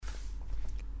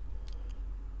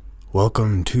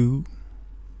Welcome to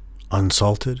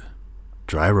Unsalted,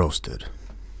 Dry Roasted.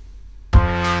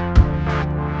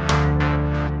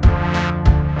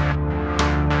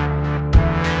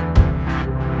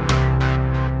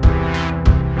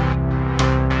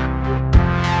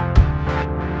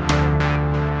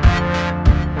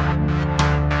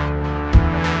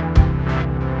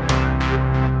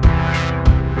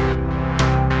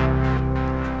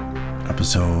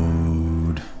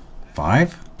 Episode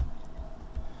 5?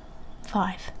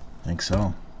 5. I think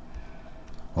so.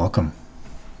 Welcome.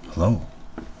 Hello.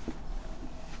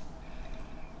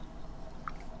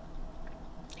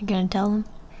 You gonna tell them?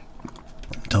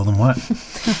 Tell them what?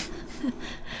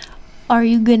 Are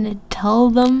you gonna tell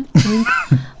them?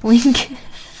 Link.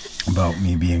 About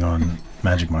me being on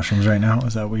magic mushrooms right now?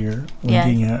 Is that what you're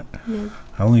winking at? Yeah.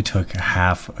 I only took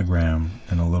half a gram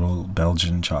and a little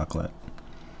Belgian chocolate.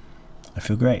 I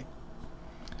feel great.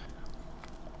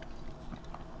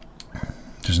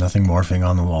 There's nothing morphing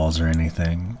on the walls or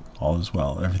anything. All is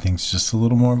well. Everything's just a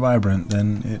little more vibrant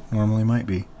than it normally might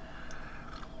be.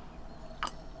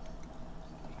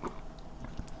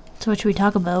 So what should we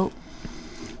talk about?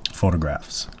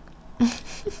 Photographs.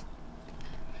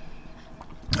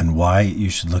 And why you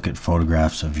should look at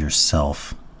photographs of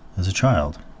yourself as a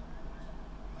child.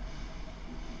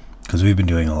 Because we've been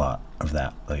doing a lot of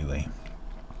that lately.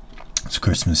 It's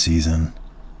Christmas season,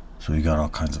 so we got all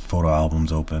kinds of photo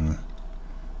albums open.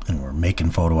 And we're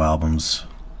making photo albums.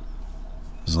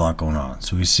 There's a lot going on.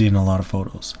 So we've seen a lot of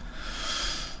photos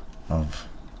of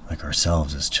like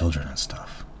ourselves as children and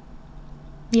stuff.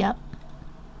 Yep.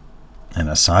 And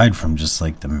aside from just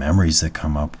like the memories that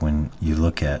come up when you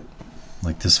look at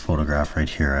like this photograph right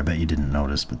here, I bet you didn't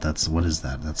notice, but that's, what is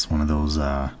that? That's one of those,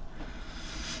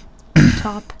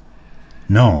 Top.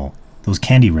 No, those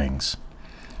candy rings.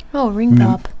 Oh, ring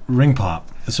pop. Ring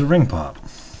pop. It's a ring pop.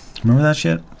 Remember that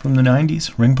shit from the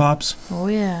 90s? Ring pops? Oh,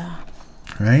 yeah.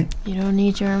 Right? You don't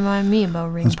need to remind me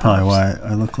about ring That's pops. probably why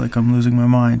I look like I'm losing my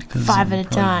mind. 'Cause 5 I'm at a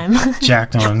probably time.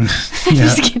 Jacked on.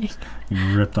 Just kidding.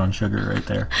 You ripped on sugar right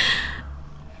there.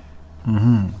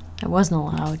 Mm-hmm. I wasn't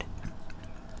allowed.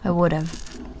 I would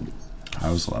have. I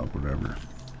was allowed whatever.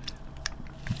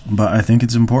 But I think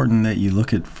it's important that you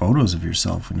look at photos of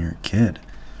yourself when you're a kid.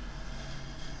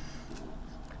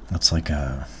 That's like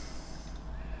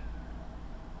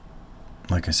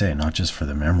I say, not just for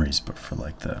the memories, but for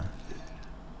like the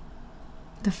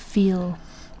feel.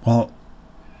 Well,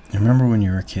 you remember when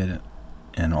you were a kid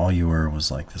and all you were was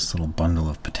like this little bundle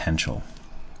of potential,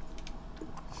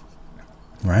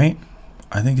 right?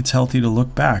 I think it's healthy to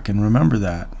look back and remember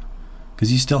that,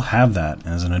 because you still have that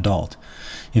as an adult.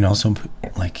 You know, so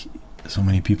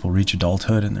many people reach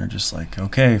adulthood and they're just like,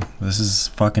 okay, this is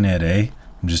fucking it, eh?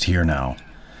 I'm just here now.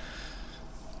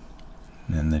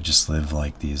 And they just live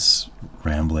like these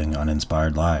rambling,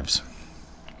 uninspired lives.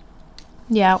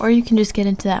 Yeah, or you can just get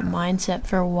into that mindset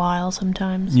for a while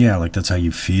sometimes. Yeah, like that's how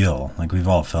you feel. Like we've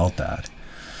all felt that.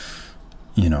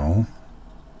 You know?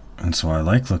 And so I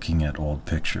like looking at old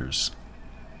pictures.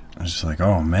 It's just like,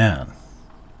 oh man.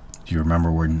 Do you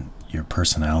remember when your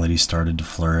personality started to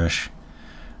flourish?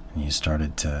 And you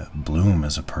started to bloom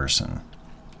as a person?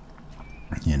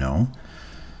 You know?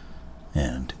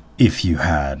 And if you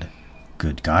had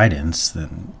good guidance,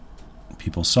 then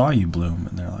people saw you bloom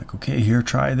and they're like, okay, here,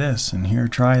 try this, and here,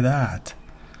 try that.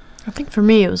 I think for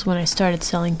me it was when I started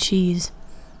selling cheese.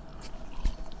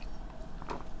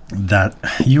 That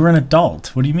you were an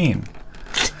adult. What do you mean?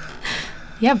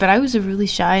 Yeah, but I was a really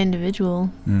shy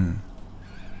individual.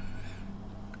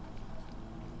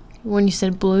 When you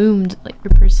said bloomed, like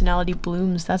your personality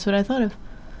blooms, that's what I thought of.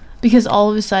 Because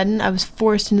all of a sudden I was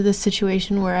forced into this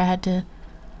situation where I had to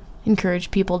encourage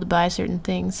people to buy certain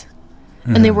things.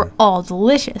 And they were all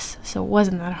delicious, so it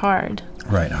wasn't that hard.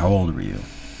 Right. How old were you?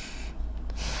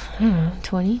 I don't know,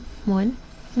 21,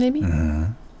 maybe?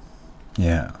 Mm-hmm.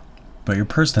 Yeah. But your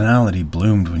personality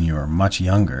bloomed when you were much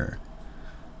younger.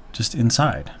 Just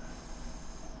inside.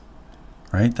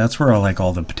 Right? That's where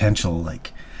all the potential,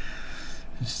 like,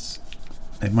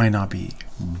 it might not be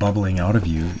bubbling out of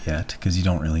you yet, because you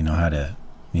don't really know how to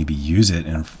maybe use it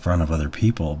in front of other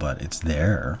people, but it's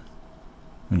there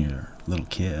when you're a little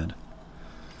kid.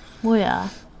 Well, yeah.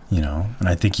 You know, and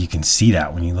I think you can see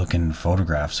that when you look in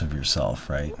photographs of yourself,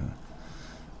 right? And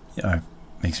yeah, it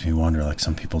makes me wonder, like,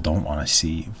 some people don't want to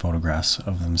see photographs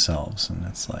of themselves, and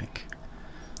it's like,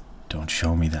 don't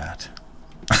show me that.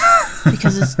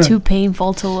 Because it's too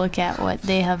painful to look at what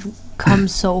they have come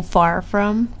so far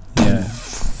from.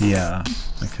 Yeah,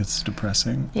 like it's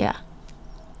depressing. Yeah.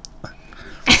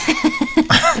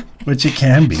 Which it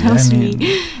can be. That was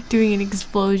me doing an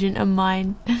explosion of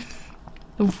mine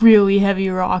a really heavy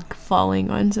rock falling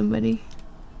on somebody.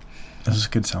 This is a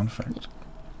good sound effect.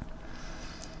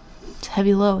 It's a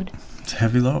heavy load. It's a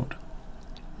heavy load.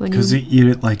 When Because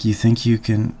you think you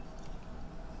can.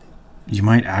 You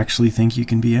might actually think you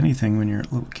can be anything when you're a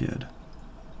little kid,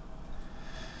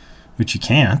 which you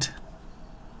can't.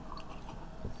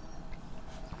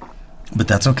 But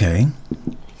that's okay.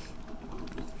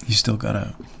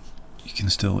 You can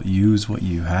still use what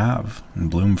you have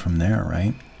and bloom from there,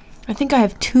 right? I think I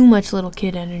have too much little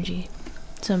kid energy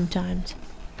sometimes.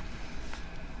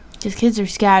 Because kids are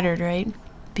scattered, right?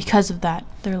 Because of that.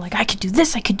 They're like, I could do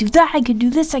this, I could do that, I could do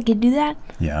this, I could do that.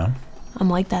 Yeah. I'm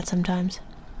like that sometimes.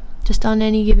 Just on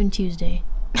any given Tuesday.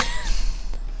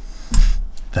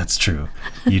 That's true.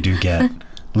 You do get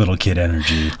little kid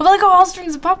energy. I'm like, all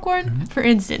strings of popcorn, for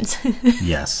instance.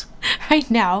 Yes. Right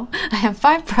now, I have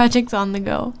 5 projects on the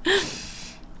go.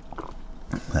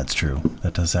 That's true.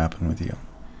 That does happen with you.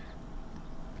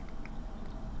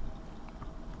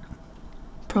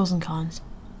 Pros and cons.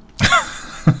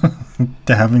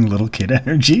 To having little kid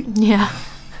energy? Yeah.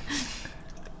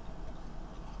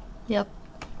 Yep.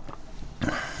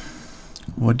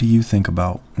 What do you think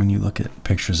about when you look at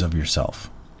pictures of yourself?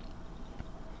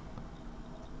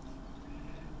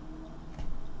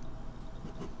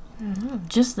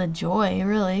 Just the joy,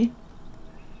 really.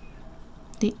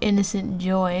 The innocent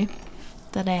joy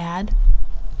that I had.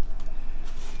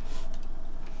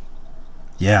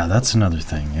 Yeah, that's another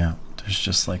thing. Yeah. There's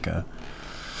just like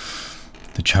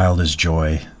the childish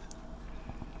joy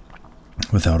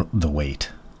without the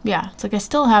weight. Yeah, it's like I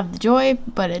still have the joy,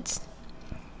 but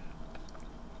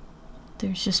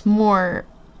there's just more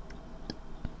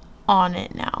on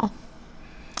it now.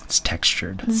 It's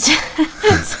textured. It's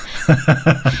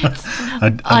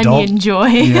Adult onion joy.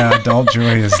 Yeah, adult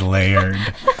joy is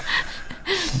layered.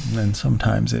 And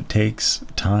sometimes it takes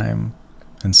time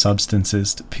and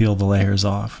substances to peel the layers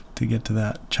off to get to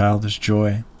that childish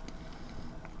joy.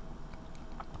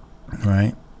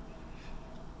 Right?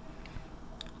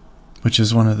 Which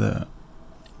is one of the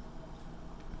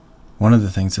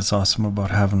things that's awesome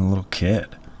about having a little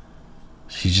kid.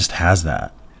 She just has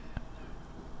that.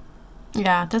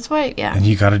 Yeah, that's why, yeah. And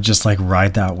you got to just like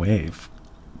ride that wave,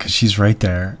 because she's right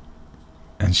there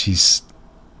and she's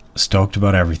stoked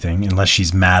about everything, unless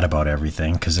she's mad about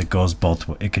everything, because it goes both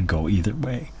ways. It could go either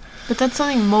way. But that's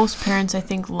something most parents, I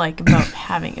think, like about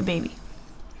having a baby.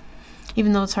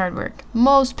 Even though it's hard work.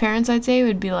 Most parents, I'd say,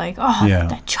 would be like, oh, Yeah.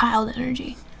 that child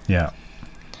energy. Yeah.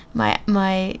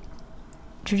 My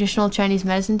traditional Chinese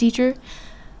medicine teacher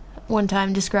one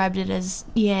time described it as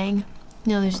yang.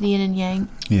 You know, there's yin and yang.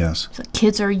 Yes. So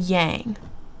kids are yang.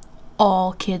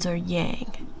 All kids are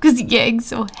yang. Because yang's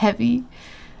so heavy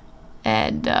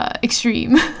and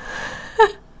extreme. Is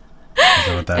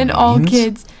that what that and means? all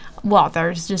kids, well,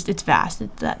 there's just, it's vast.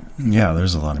 It's that. Yeah,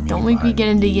 there's a lot of meaning. Don't make me get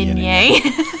into yin yang.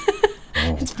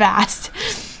 Oh. It's vast.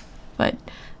 But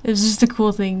it was just a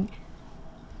cool thing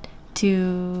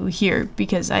to hear,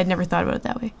 because I'd never thought about it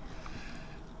that way.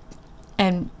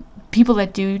 And people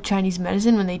that do Chinese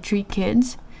medicine, when they treat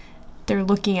kids, they're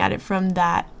looking at it from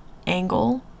that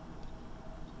angle,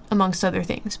 amongst other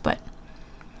things. But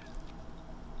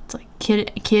it's like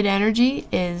kid energy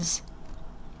is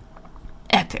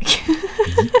epic.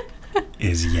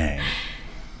 Is yang.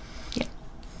 Yeah.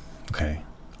 Okay.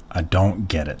 I don't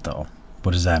get it though.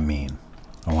 What does that mean?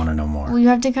 I want to know more. Well, you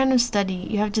have to kind of study.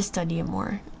 You have to study it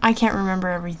more. I can't remember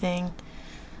everything.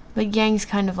 But yang's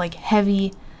kind of like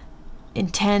heavy,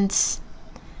 intense,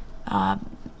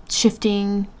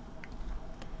 shifting.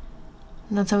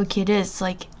 And that's how a kid is. It's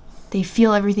like they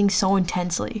feel everything so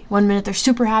intensely. One minute they're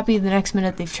super happy, the next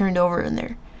minute they've turned over and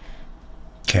they're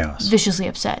Chaos. viciously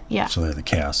upset. Yeah. So they're the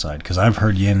chaos side. Because I've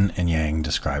heard yin and yang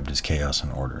described as chaos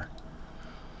and order.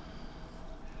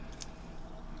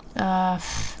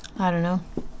 I don't know.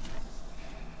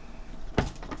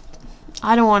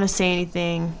 I don't want to say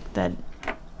anything that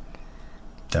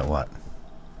That what?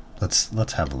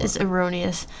 Let's have a look. is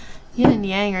erroneous. Yin and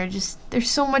yang are just, there's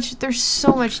so much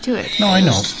to it. No, I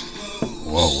know.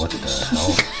 Whoa, what the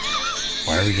hell?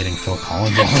 Why are we getting Phil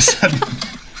Collins all of a sudden?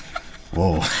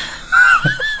 Whoa.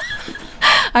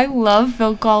 I love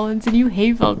Phil Collins and you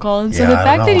hate Phil Collins. So Yeah, the I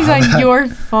fact don't that he's know how on that- your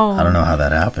phone. I don't know how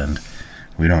that happened.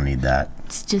 We don't need that.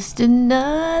 It's just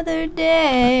another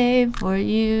day for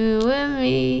you and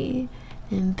me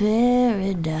in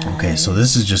paradise. Okay, so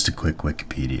this is just a quick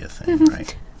Wikipedia thing,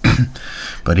 right?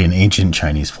 But in ancient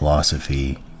Chinese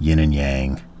philosophy, yin and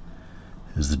yang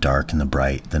is the dark and the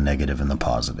bright, the negative and the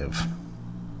positive.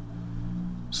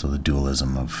 So the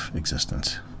dualism of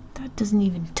existence. That doesn't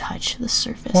even touch the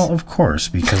surface. Well, of course,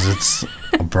 because it's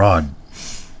a broad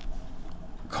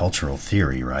cultural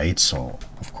theory, right? So,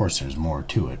 of course, there's more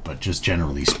to it. But just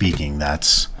generally speaking,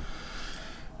 that's,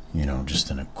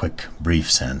 just in a quick, brief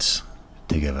sense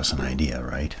to give us an idea,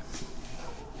 right?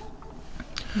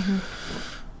 Mm-hmm.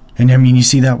 And I mean, you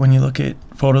see that when you look at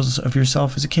photos of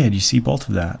yourself as a kid. You see both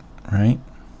of that, right?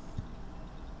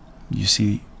 You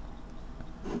see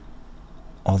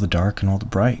all the dark and all the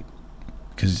bright.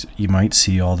 Because you might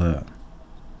see all the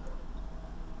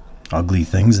ugly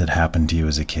things that happened to you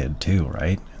as a kid too,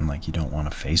 right? And like, you don't want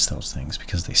to face those things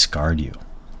because they scarred you.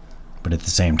 But at the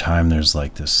same time, there's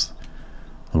like this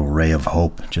little ray of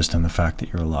hope just in the fact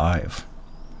that you're alive.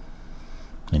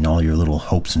 And all your little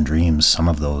hopes and dreams, some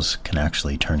of those can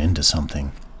actually turn into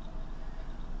something.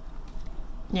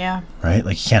 Yeah. Right?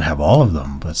 Like, you can't have all of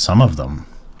them, but some of them,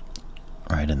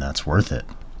 right? And that's worth it.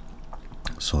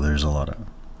 So there's a lot of,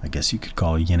 I guess you could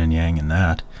call yin and yang in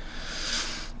that.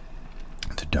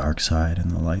 The dark side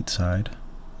and the light side.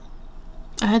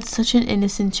 I had such an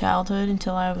innocent childhood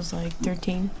until I was like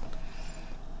 13.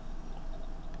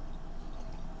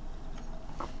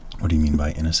 What do you mean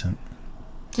by innocent?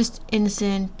 Just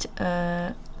innocent,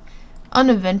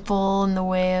 uneventful in the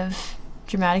way of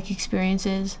dramatic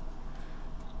experiences.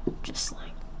 Just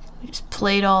like, we just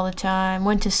played all the time,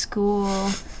 went to school,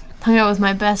 hung out with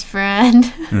my best friend,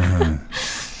 Mm-hmm.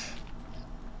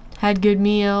 had good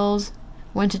meals,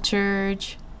 went to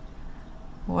church,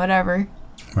 whatever.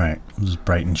 Right. It was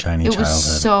bright and shiny It childhood.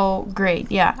 was so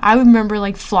great. Yeah, I remember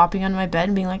like flopping on my bed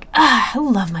and being like, I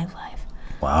love my life.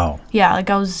 Wow. Yeah, like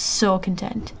I was so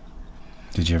content.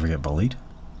 Did you ever get bullied?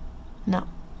 No.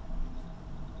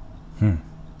 Hmm.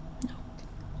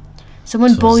 Someone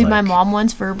So it's bullied my like- mom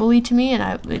once verbally to me,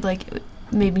 and it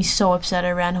made me so upset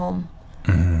I ran home.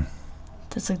 Mm-hmm.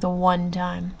 That's like the one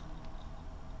time.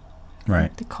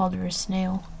 Right. They called her a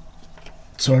snail.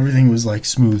 So everything was like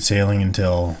smooth sailing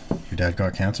until your dad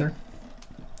got cancer?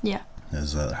 Yeah.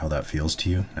 Is that how that feels to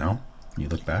you now? You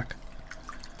look back?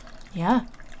 Yeah.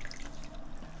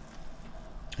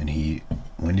 And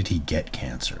when did he get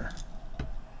cancer?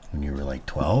 When you were like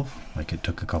 12? Like, it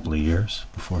took a couple of years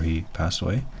before he passed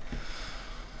away?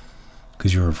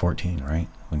 Because you were 14, right?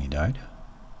 When he died?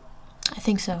 I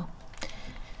think so.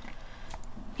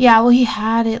 Yeah, well, he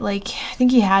had it I think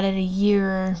he had it a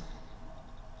year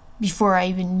before I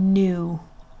even knew,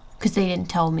 because they didn't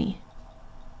tell me.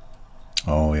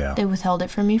 Oh, yeah. They withheld it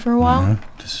from me for a while.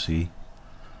 Mm-hmm. To see.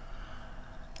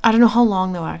 I don't know how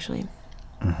long, though, actually.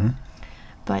 Mm-hmm.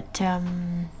 But,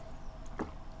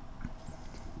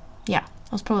 yeah,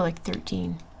 I was probably like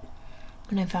 13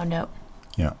 when I found out.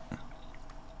 Yeah.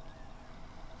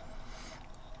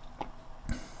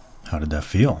 How did that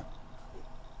feel?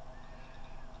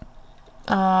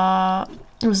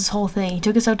 It was this whole thing. He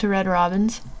took us out to Red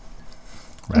Robin's.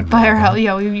 Red By our Robin? house.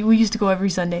 Yeah, we used to go every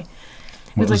Sunday.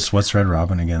 What's Red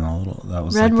Robin again? That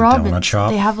was Red like the Robin's. donut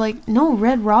shop? They have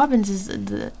Red Robin's is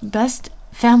the best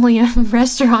family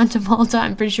restaurant of all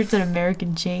time. Pretty sure it's an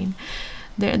American chain.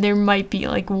 There might be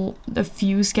like a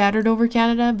few scattered over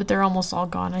Canada, but they're almost all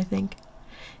gone, I think.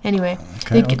 Anyway,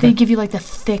 Okay, they give you like the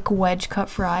thick wedge cut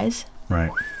fries.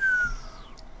 Right.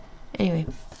 Anyway,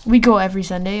 we'd go every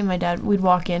Sunday, and we'd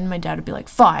walk in, my dad would be like,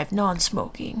 5,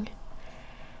 non-smoking.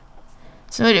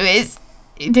 So anyways,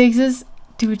 he takes us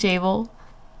to a table.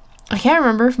 I can't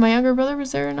remember if my younger brother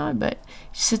was there or not, but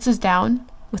he sits us down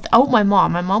without my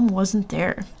mom. My mom wasn't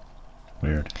there.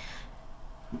 Weird.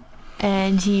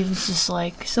 And he was just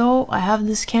like, so, I have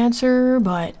this cancer,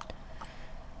 but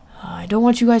I don't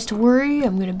want you guys to worry.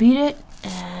 I'm going to beat it.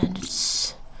 And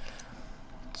it's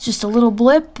just a little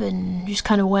blip, and just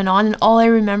kind of went on. And all I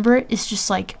remember is just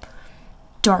like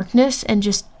darkness and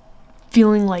just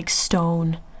feeling like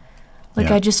stone. Like,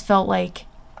 Yeah. I just felt like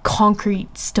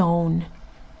concrete stone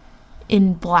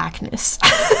in blackness.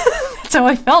 That's how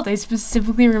I felt. I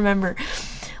specifically remember,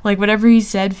 like, whatever he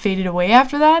said faded away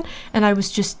after that, and I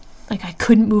was just, like, I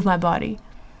couldn't move my body.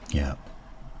 Yeah.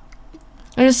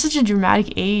 And it's such a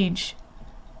dramatic age.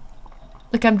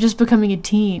 Like, I'm just becoming a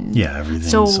teen. Yeah, everything's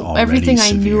So already everything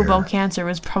I knew severe. about cancer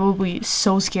was probably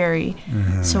so scary.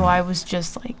 Mhm. So I was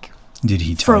just, like, Did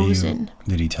he tell frozen. you?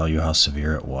 Did he tell you how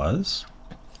severe it was?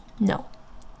 No.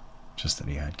 Just that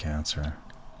he had cancer.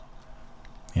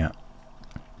 Yeah.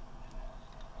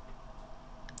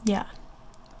 Yeah.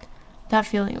 That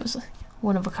feeling was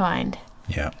one of a kind.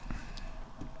 Yeah.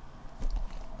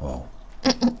 Whoa.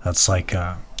 That's like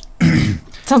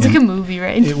Sounds like a movie,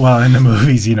 right? well, in the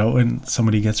movies, when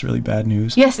somebody gets really bad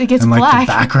news. Yes, it gets and like black.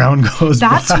 the background goes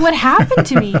That's black. what happened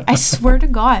to me. I swear to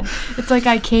God. It's like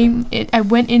I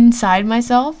went inside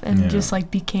myself and Yeah. just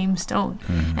like became stone.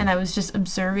 Mhm. And I was just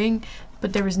observing,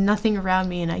 but there was nothing around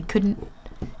me, and I couldn't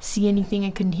see anything.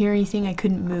 I couldn't hear anything. I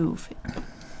couldn't move. It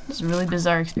was a really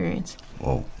bizarre experience.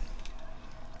 Whoa.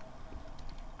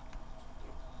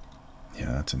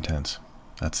 Yeah, that's intense.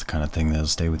 That's the kind of thing that'll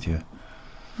stay with you.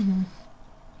 Mm-hmm.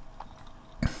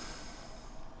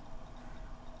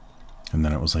 And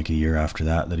then it was like a year after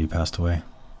that he passed away.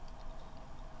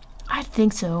 I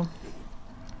think so.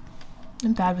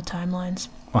 I'm bad with timelines.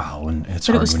 Wow, and it's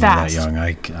But it hard was when fast. you're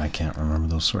that young. I can't remember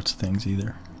those sorts of things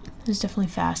either. It was definitely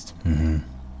fast. Mm-hmm.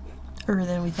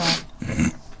 Than we thought.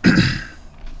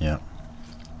 Yeah.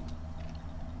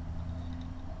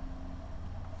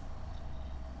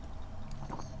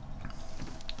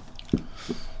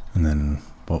 And then,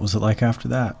 what was it like after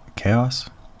that? Chaos?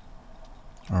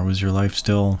 Or was your life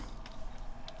still...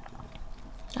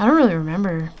 I don't really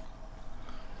remember.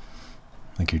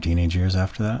 like your teenage years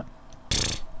after that?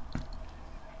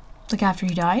 Like after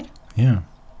he died? Yeah.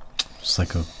 Just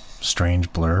like a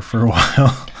strange blur for a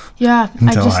while. Yeah.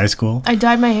 Until high school? I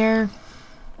dyed my hair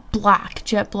black,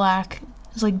 jet black.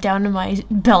 It was like down to my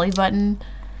belly button.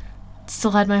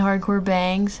 Still had my hardcore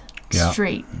bangs. Yeah.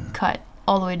 Straight cut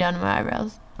all the way down to my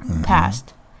eyebrows. Mm-hmm.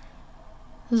 Past.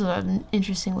 This was an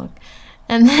interesting look.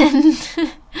 And then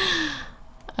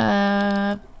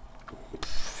I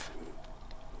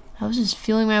was just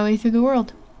feeling my way through the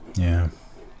world. Yeah.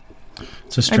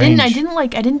 It's a strange... I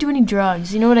didn't do any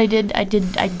drugs. You know what I did? I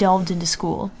delved into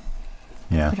school.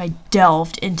 Yeah. Like I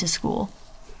delved into school.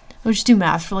 I would just do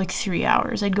math for like 3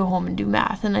 hours. I'd go home and do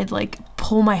math, and I'd like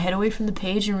pull my head away from the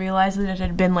page and realize that it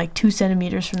had been like 2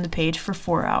 centimeters from the page for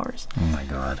 4 hours. Oh my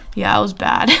God. Yeah, it was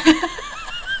bad.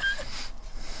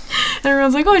 And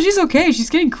everyone's like, "Oh, she's okay. She's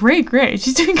getting great grades.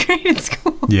 She's doing great in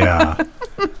school." Yeah.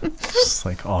 Just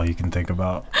like all you can think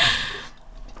about.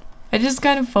 I just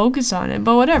kind of focus on it,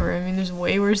 but whatever. I mean, there's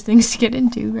way worse things to get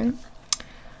into, right?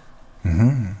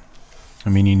 Mm-hmm. I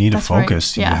mean, you need That's to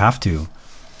focus. right. Yeah. You have to.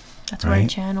 That's where I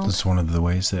channeled. That's one of the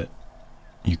ways that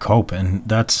you cope. And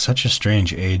that's such a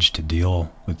strange age to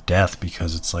deal with death,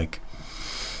 because it's like,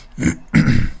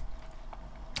 I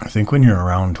think when you're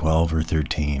around 12 or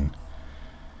 13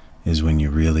 is when you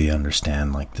really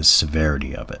understand like the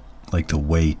severity of it, like the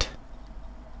weight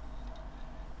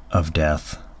of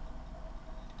death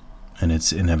and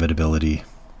its inevitability,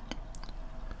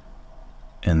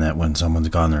 and that when someone's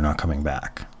gone, they're not coming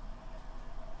back,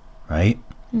 right?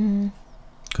 Mm-hmm.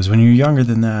 Because when you're younger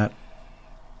than that,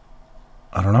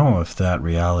 I don't know if that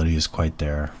reality is quite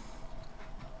there.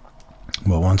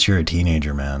 But once you're a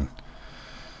teenager, man,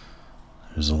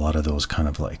 there's a lot of those kind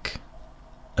of like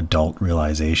adult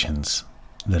realizations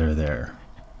that are there.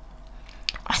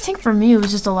 I think for me, it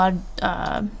was just a lot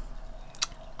of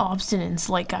obstinance.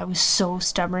 Like, I was so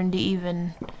stubborn to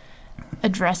even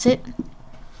address it,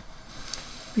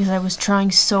 because I was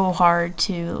trying so hard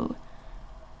to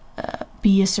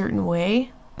be a certain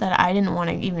way that I didn't want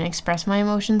to even express my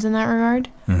emotions in that regard.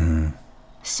 Mm-hmm.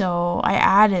 So I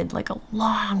added like a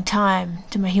long time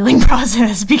to my healing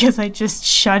process because I just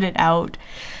shut it out.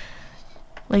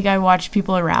 Like, I watched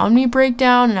people around me break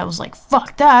down, and I was like,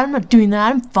 fuck that, I'm not doing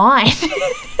that, I'm fine.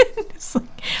 It's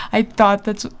like, I thought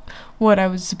that's what I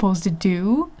was supposed to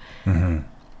do. Mm-hmm.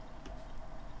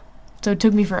 So it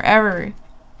took me forever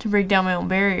to break down my own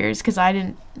barriers, because I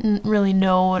didn't really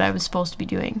know what I was supposed to be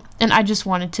doing. And I just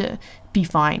wanted to be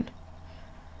fine.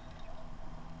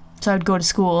 So I'd go to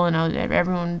school, and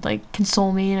everyone would like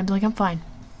console me, and I'd be like, I'm fine.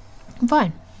 I'm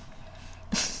fine.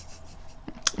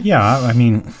 Yeah, I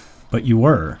mean, but you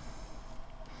were.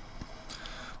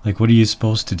 Like, what are you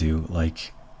supposed to do?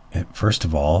 Like, first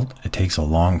of all, it takes a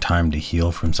long time to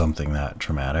heal from something that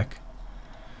traumatic.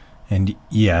 And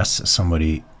yes,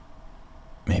 somebody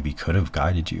maybe could have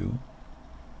guided you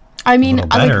I mean, a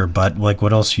little better, but like,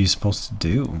 what else are you supposed to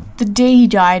do? The day he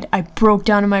died, I broke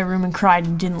down in my room and cried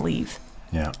and didn't leave.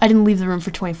 Yeah. I didn't leave the room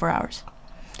for 24 hours.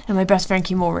 And my best friend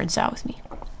came over and sat with me.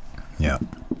 Yeah.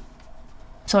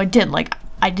 So I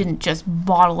didn't just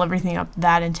bottle everything up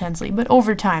that intensely, but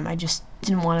over time, I just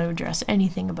didn't want to address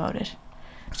anything about it.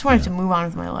 I just wanted to move on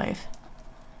with my life.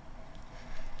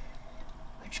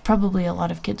 Which probably a lot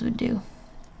of kids would do.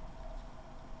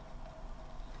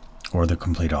 Or the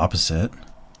complete opposite.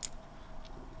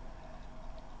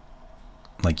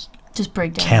 Like, Just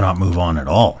break down. cannot move on at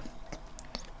all.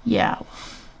 Yeah.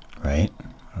 Right?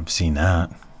 I've seen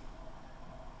that.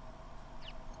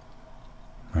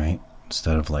 Right?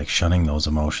 Instead of like shunning those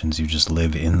emotions, you just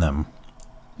live in them.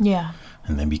 Yeah.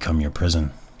 And they become your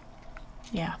prison.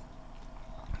 Yeah.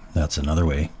 That's another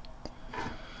way.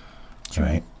 True.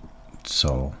 Right?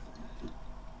 So,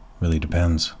 really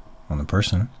depends on the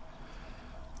person.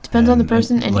 Depends on the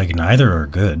person. And like, neither are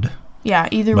good. yeah,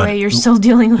 either but way, you're still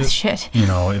dealing with shit. You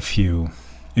know, if you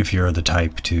if you're the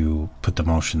type to put the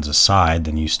emotions aside,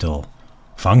 then you still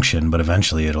function, but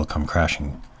eventually it'll come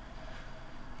crashing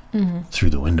through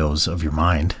the windows of your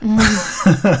mind.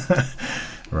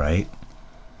 Right?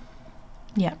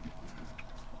 Yeah.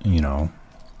 You know.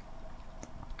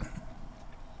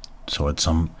 So at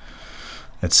some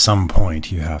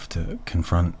point you have to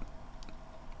confront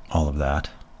all of that,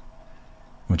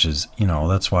 which is, you know,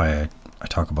 that's why I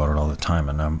talk about it all the time,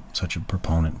 and I'm such a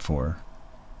proponent for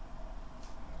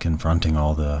confronting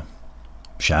all the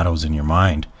shadows in your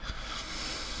mind.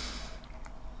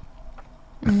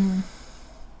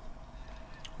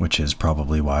 Which is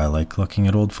probably why I like looking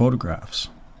at old photographs,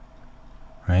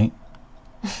 right?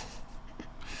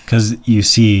 Because you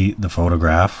see the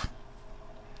photograph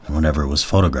and whenever it was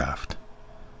photographed,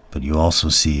 but you also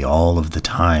see all of the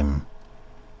time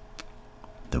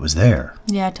that was there.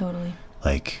 Yeah, totally.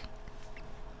 Like,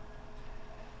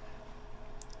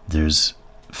 there's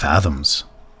fathoms.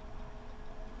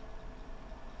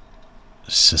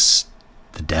 It's just,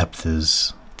 the depth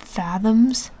is...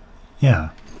 Fathoms? Yeah.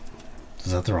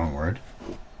 Is that the wrong word?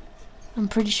 I'm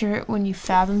pretty sure when you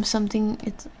fathom something,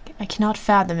 it's I cannot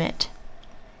fathom it.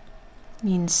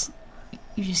 Means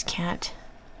you just can't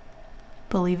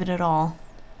believe it at all.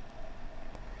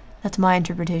 That's my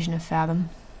interpretation of fathom.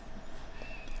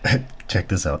 Check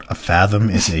this out. A fathom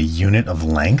is a unit of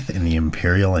length in the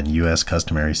imperial and U.S.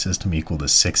 customary system equal to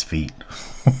 6 feet.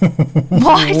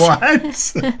 What?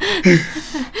 What?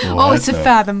 Oh, it's a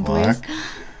fathom, please.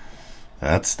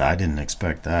 I didn't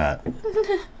expect that.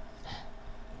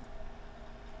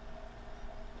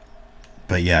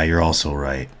 But yeah, you're also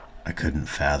right. I couldn't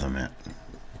fathom it.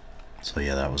 So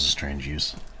yeah, that was a strange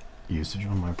usage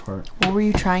on my part. What were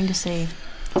you trying to say?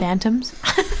 Phantoms?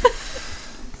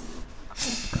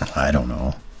 I don't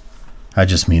know. I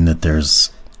just mean that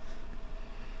there's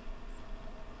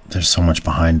so much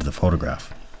behind the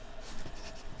photograph.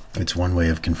 It's one way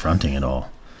of confronting it all.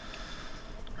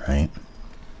 Right?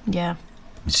 Yeah.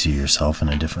 You see yourself in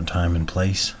a different time and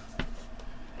place.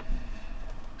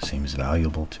 Seems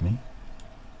valuable to me.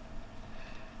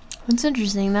 That's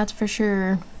interesting, that's for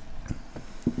sure.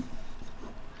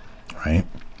 Right?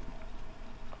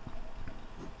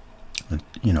 But,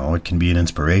 you know, it can be an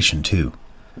inspiration too.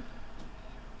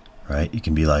 Right? You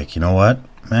can be like, you know what,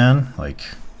 man? Like,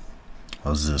 I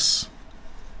was this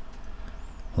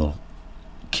little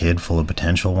kid full of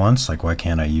potential once. Like, why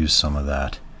can't I use some of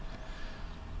that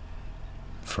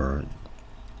for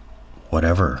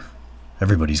whatever?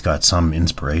 Everybody's got some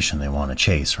inspiration they want to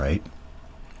chase, right?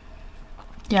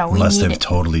 Yeah, unless they've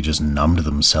totally just numbed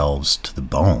themselves to the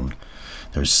bone.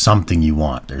 There's something you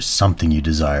want. There's something you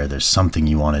desire. There's something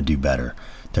you want to do better.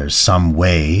 There's some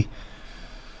way.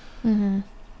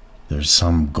 There's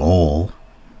some goal.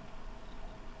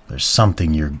 There's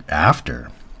something you're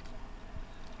after.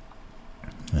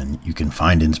 And you can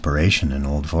find inspiration in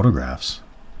old photographs.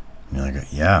 And you're like,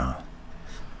 yeah,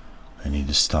 I need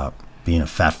to stop being a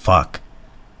fat fuck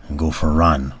and go for a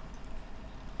run.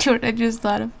 Dude, I just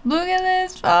thought of, look at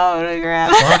this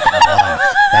photograph. Fuck off.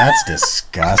 That's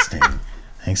disgusting.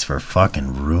 Thanks for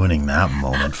fucking ruining that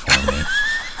moment for me.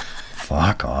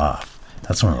 Fuck off.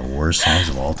 That's one of the worst songs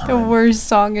of all time. The worst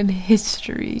song in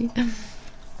history.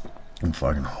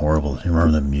 Fucking horrible. You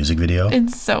remember the music video?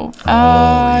 It's so... Holy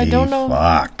I don't know.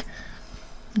 Fuck.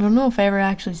 I don't know if I ever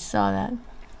actually saw that.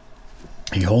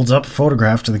 He holds up a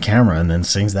photograph to the camera and then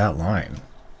sings that line.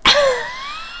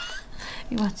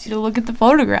 He wants you to look at the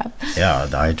photograph. Yeah,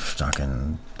 that's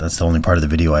the only part of the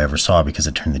video I ever saw because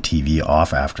I turned the TV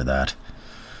off after that.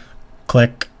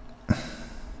 Click.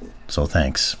 So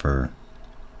thanks for...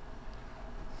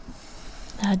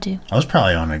 Had to. I was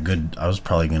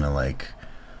probably gonna like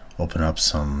open up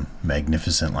some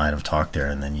magnificent line of talk there,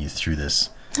 and then you threw this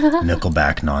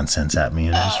Nickelback nonsense at me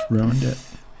and just ruined it.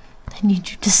 I need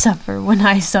you to suffer when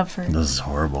I suffer. This is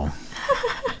horrible.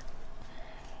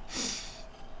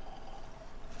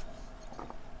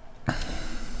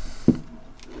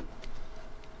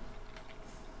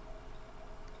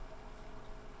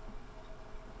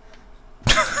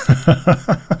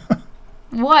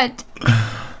 What?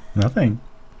 Nothing.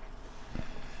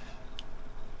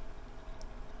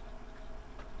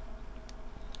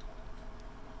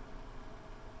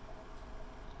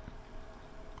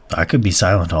 I could be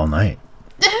silent all night.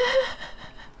 You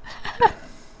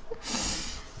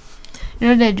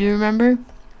know what I do remember?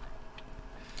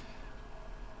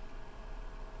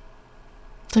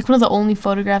 It's like one of the only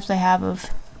photographs I have of...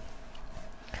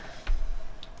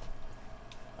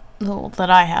 that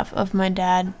I have of my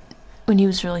dad when he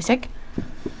was really sick.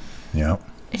 Yeah.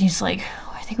 And he's like,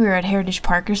 I think we were at Heritage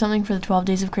Park or something for the 12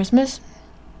 Days of Christmas.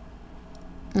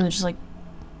 And it was just like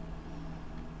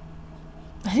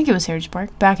I think it was Heritage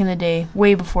Park back in the day,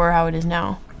 way before how it is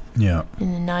now. Yeah.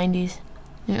 In the 90s.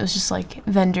 And it was just like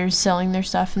vendors selling their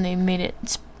stuff, and they made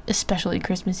it especially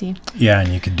Christmassy. Yeah,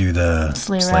 and you could do the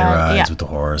sleigh rides with the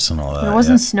horse and all that. But it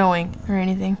wasn't snowing or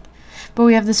anything. But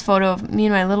we have this photo of me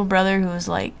and my little brother who was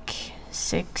like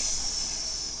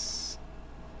 6,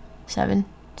 7.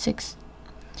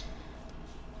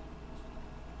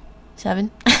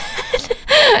 And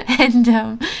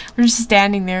we're just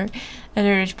standing there at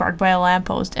Heritage Park by a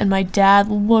lamppost, and my dad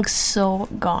looks so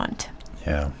gaunt.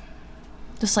 Yeah.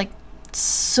 Just like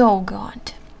so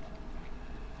gaunt.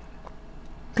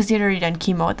 Because he had already done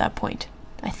chemo at that point,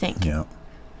 I think. Yeah.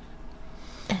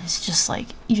 And it's just like,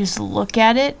 you just look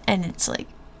at it, and it's like,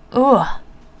 ugh.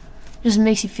 It just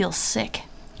makes you feel sick.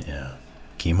 Yeah.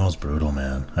 Chemo's brutal,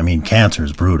 man. I mean, cancer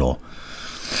is brutal.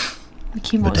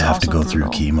 But to have to go through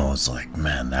chemo is like,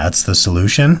 man, that's the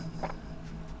solution?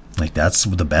 Like, that's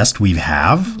the best we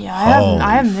have? Yeah,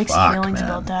 I have mixed feelings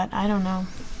about that. I don't know.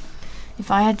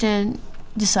 If I had to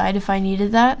decide if I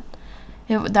needed that,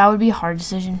 that would be a hard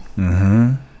decision.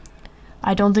 Mm-hmm.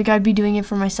 I don't think I'd be doing it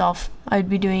for myself. I'd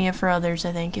be doing it for others,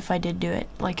 I think, if I did do it.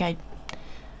 Like,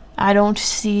 I don't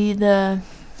see the...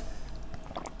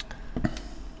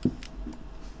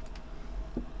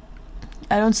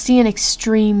 I don't see an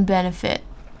extreme benefit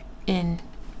in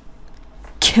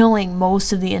killing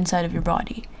most of the inside of your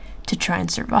body to try and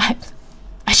survive.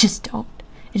 I just don't.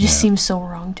 It just seems so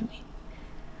wrong to me.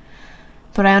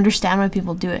 But I understand why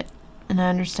people do it. And I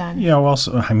understand. Yeah, well,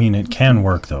 so, I mean, it can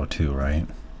work, though, too, right?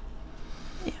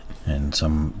 Yeah. And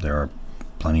there are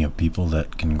plenty of people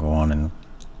that can go on and...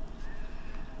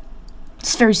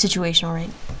 It's very situational,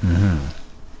 right? Mm-hmm.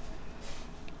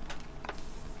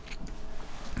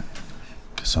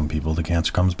 For some people, the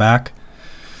cancer comes back.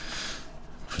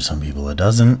 For some people, it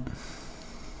doesn't.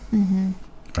 Mm-hmm.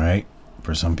 Right?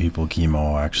 For some people,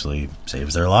 chemo actually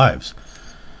saves their lives.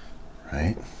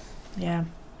 Right? Yeah.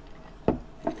 But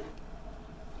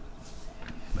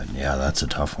yeah, that's a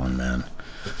tough one, man.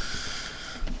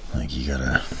 Like, you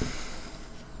gotta...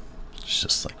 It's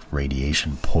just like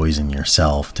radiation poison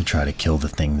yourself to try to kill the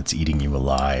thing that's eating you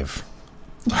alive.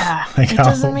 Yeah. Like, it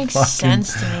doesn't make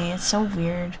sense to me. It's so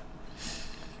weird.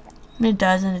 I mean, it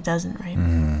does and it doesn't, right?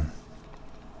 Mm.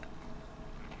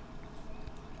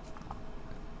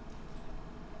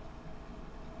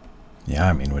 Yeah,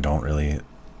 I mean, we don't really...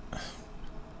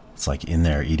 It's like in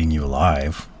there eating you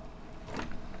alive.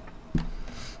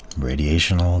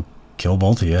 Radiation will kill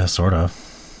both of you, sort of.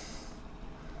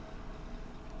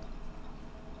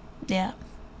 Yeah.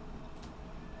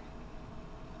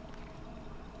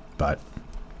 But,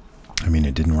 I mean,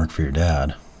 it didn't work for your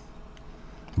dad.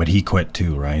 But he quit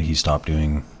too, right? He stopped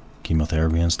doing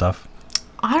chemotherapy and stuff?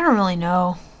 I don't really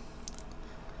know.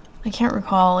 I can't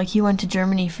recall. Like, he went to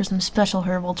Germany for some special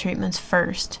herbal treatments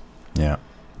first. Yeah.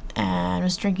 And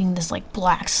was drinking this, like,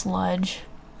 black sludge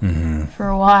Mm-hmm. for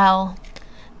a while.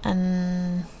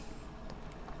 And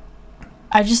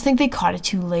I just think they caught it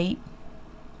too late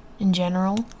in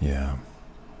general. Yeah.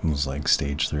 It was like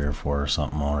stage 3 or 4 or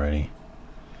something already.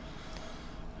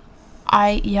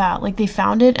 Like they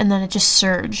found it and then it just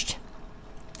surged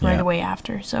right away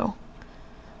after. So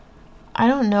I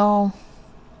don't know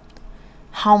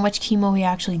how much chemo he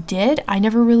actually did. I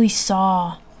never really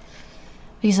saw,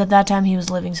 because at that time he was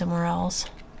living somewhere else,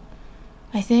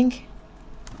 I think.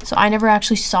 So I never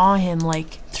actually saw him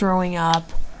like throwing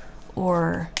up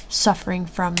or suffering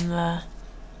from the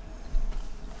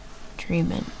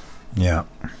treatment. Yeah.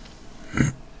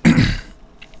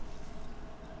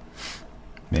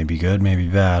 Maybe good, maybe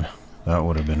bad. That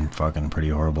would have been fucking pretty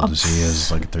horrible to see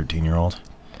as like a 13-year-old.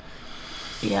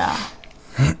 Yeah.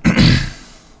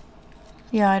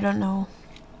 Yeah, I don't know.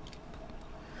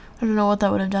 I don't know what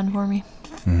that would have done for me.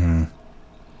 Mm-hmm.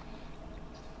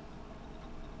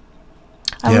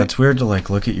 Yeah, it's weird to like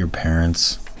look at your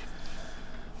parents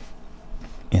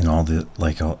in all the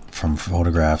like from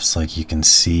photographs. Like you can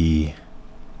see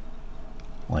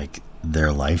like their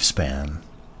lifespan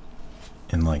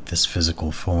in like this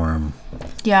physical form.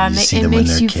 Yeah, it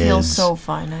makes you feel so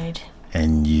finite.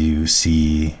 And you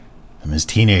see them as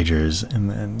teenagers,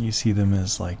 and then you see them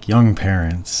as like young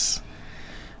parents.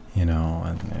 You know,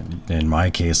 and in my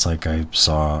case, like I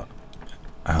saw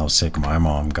how sick my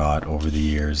mom got over the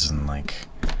years, and like,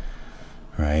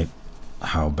 right,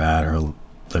 how bad her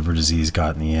liver disease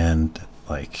got in the end.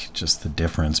 Like just the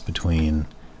difference between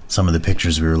some of the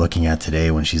pictures we were looking at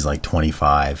today when she's like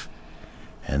 25,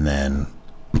 and then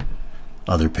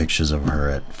other pictures of her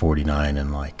at 49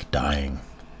 and like dying.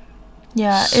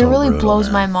 Yeah, So it really brutal, blows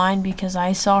man. my mind because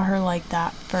I saw her like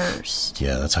that first.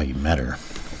 Yeah, that's how you met her.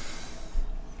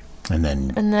 And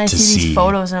then I see these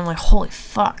photos and I'm like, holy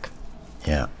fuck.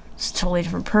 Yeah. It's a totally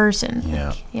different person. Yeah.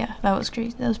 Like, yeah, that was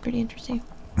crazy. That was pretty interesting.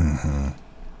 Mm-hmm.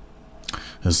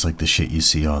 It's like the shit you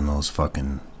see on those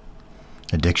fucking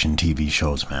addiction TV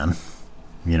shows, man.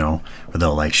 You know, where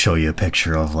they'll like show you a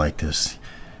picture of like this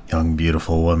young,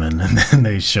 beautiful woman, and then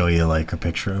they show you like a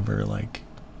picture of her like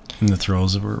in the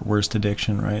throes of her worst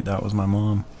addiction, right? That was my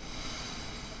mom.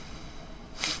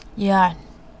 Yeah.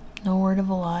 No word of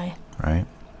a lie. Right?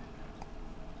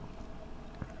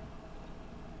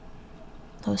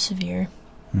 That was severe.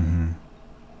 Mm-hmm.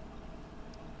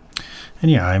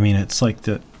 And yeah, I mean, it's like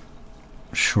that.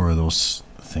 Sure, those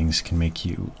things can make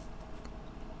you,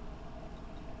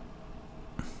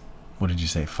 what did you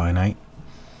say, finite?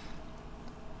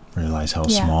 Realize how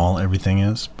small everything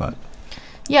is, but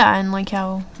yeah, and like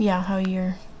how you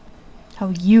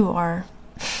are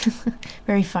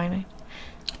very finite.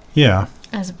 Yeah.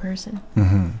 As a person.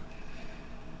 Mm-hmm.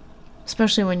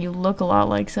 Especially when you look a lot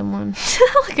like someone.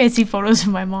 Like I see photos of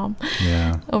my mom.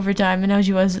 Yeah. Over time, and how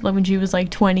she was like when she was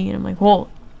like 20, and I'm like, whoa,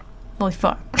 holy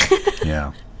fuck.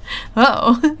 Yeah.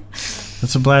 Oh.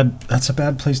 That's a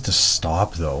bad place to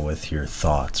stop though with your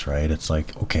thoughts, right? It's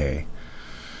like, okay,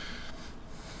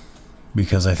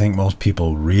 because I think most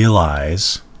people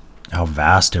realize how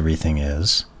vast everything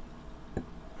is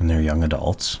when they're young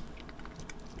adults.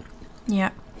 Yeah.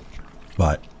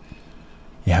 But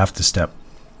you have to step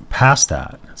past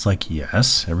that. It's like,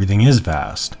 yes, everything is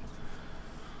vast,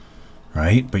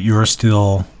 right? But you're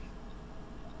still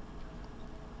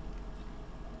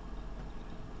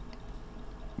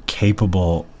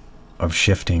capable of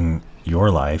shifting your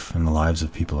life and the lives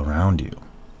of people around you,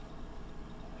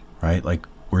 right? Like,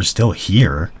 we're still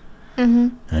here,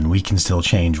 and we can still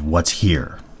change what's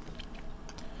here.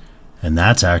 And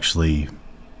that's actually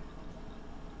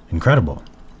incredible,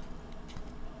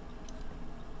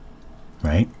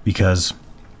 right? Because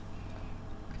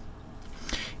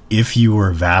if you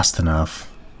were vast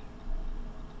enough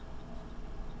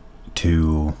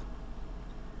to,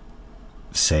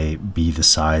 say, be the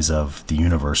size of the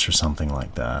universe or something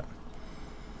like that,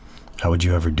 how would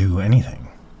you ever do anything?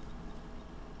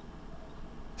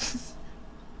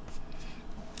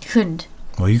 Couldn't.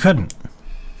 Well, you couldn't,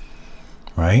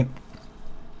 right?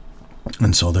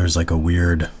 And so there's like a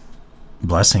weird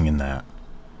blessing in that.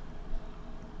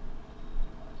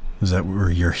 Is that where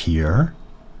you're here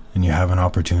and you have an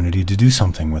opportunity to do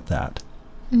something with that.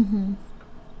 Mm-hmm.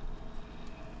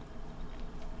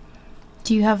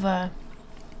 Do you have a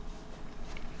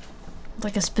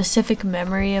specific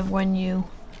memory of when you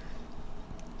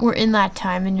were in that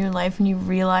time in your life and you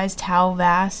realized how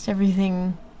vast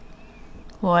everything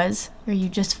was, or you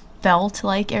just felt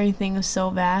like everything was so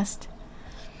vast,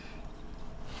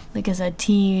 like as a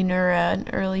teen or an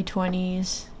early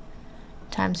 20s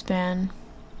time span?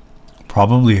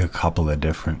 Probably a couple of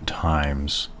different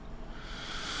times,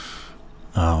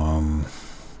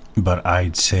 but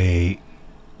I'd say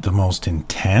the most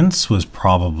intense was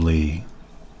probably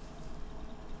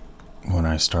when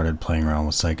I started playing around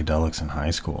with psychedelics in high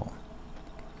school.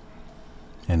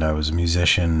 And I was a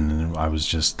musician, and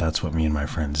that's what me and my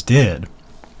friends did.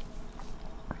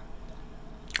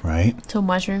 Right? So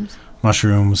mushrooms,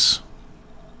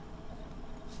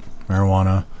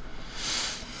 marijuana.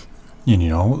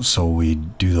 And, so we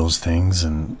do those things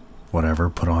and whatever,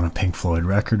 put on a Pink Floyd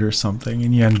record or something,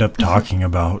 and you end up talking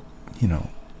about, the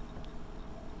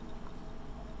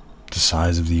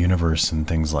size of the universe and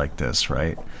things like this,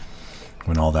 right?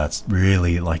 When all that's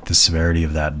really, like, the severity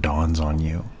of that dawns on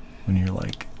you when you're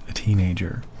like a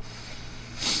teenager.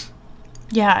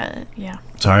 Yeah.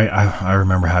 So I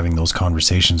remember having those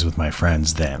conversations with my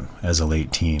friends then as a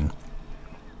late teen.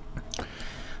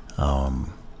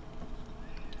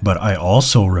 But I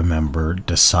also remember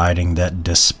deciding that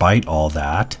despite all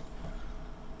that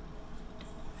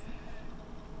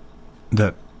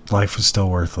life was still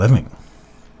worth living.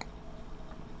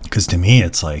 Because to me,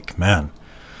 it's like, man,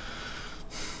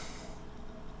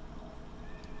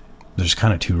 there's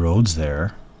kind of two roads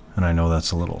there. And I know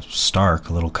that's a little stark,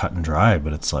 a little cut and dry,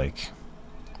 but it's like...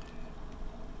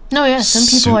 No, yeah, some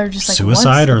people are just like,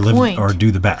 suicide what's the point? Or do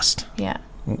the best. Yeah.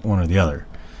 One or the other.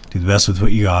 Do the best with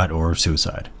what you got, or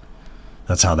suicide.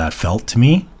 That's how that felt to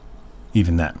me,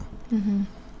 even then. Mm-hmm.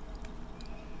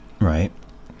 Right?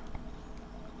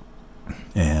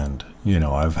 And,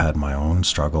 I've had my own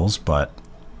struggles, but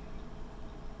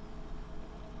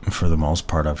for the most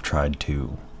part, I've tried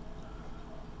to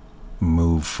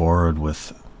move forward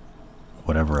with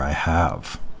whatever I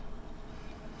have.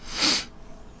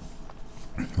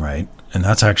 Right? And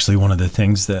that's actually one of the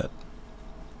things that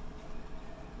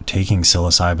taking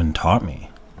psilocybin taught me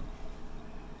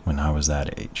when I was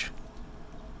that age.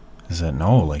 is that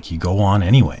no, like you go on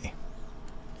anyway.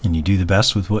 And you do the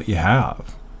best with what you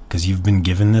have. Because you've been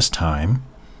given this time.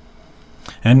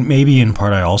 And maybe in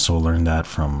part I also learned that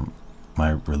from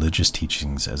my religious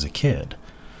teachings as a kid.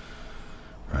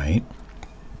 Right?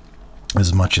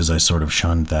 As much as I sort of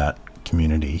shunned that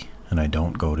community, and I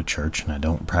don't go to church and I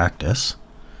don't practice,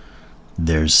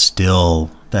 there's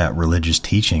still that religious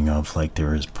teaching of like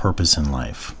there is purpose in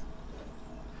life.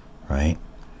 Right?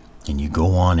 And you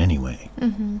go on anyway.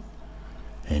 Mm-hmm.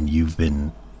 And you've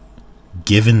been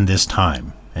given this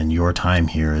time, and your time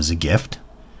here is a gift,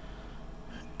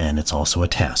 and it's also a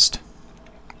test.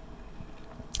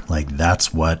 Like,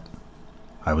 that's what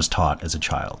I was taught as a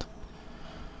child.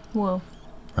 Whoa.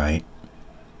 Right?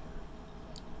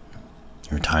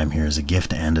 Your time here is a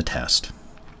gift and a test.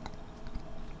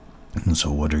 And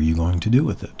so what are you going to do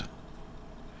with it?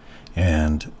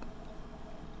 And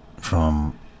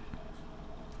from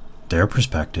their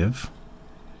perspective,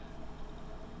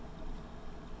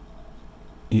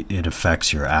 it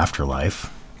affects your afterlife.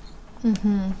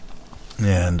 Mm-hmm.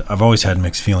 And I've always had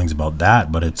mixed feelings about that,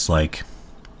 but it's like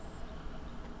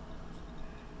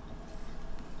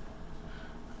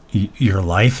your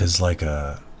life is like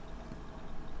a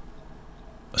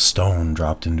stone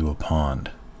dropped into a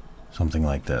pond, something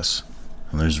like this,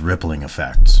 and there's rippling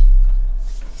effects.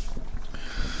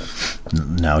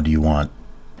 Now, do you want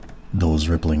those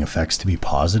rippling effects to be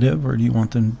positive, or do you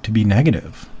want them to be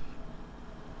negative?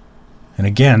 And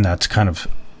again, that's kind of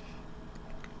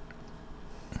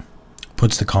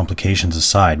puts the complications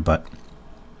aside, but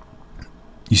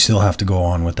you still have to go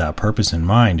on with that purpose in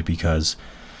mind, because,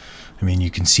 I mean,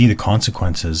 you can see the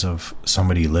consequences of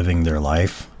somebody living their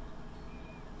life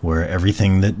where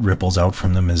everything that ripples out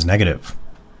from them is negative.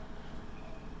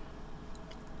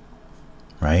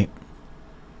 Right?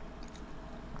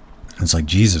 It's like,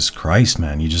 Jesus Christ,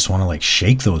 man, you just want to like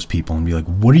shake those people and be like,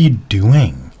 what are you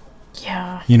doing?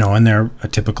 Yeah. You know, and a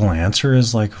typical answer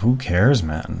is like, who cares,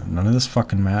 man? None of this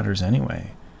fucking matters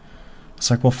anyway. It's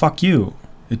like, well, fuck you.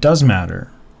 It does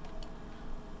matter.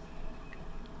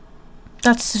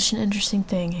 That's such an interesting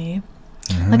thing, hey?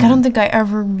 Mm-hmm. Like, I don't think I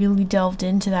ever really delved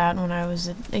into that when I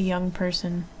was a young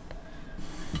person.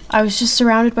 I was just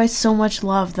surrounded by so much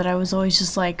love that I was always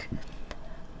just like,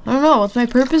 I don't know, what's my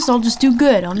purpose? I'll just do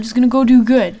good. I'm just gonna go do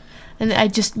good. And I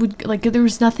just would, like, there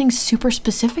was nothing super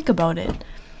specific about it.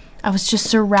 I was just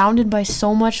surrounded by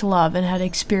so much love and had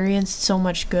experienced so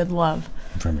much good love.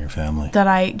 From your family. That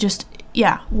I just,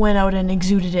 went out and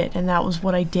exuded it, and that was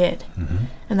what I did. Mm-hmm.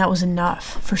 And that was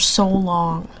enough for so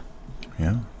long.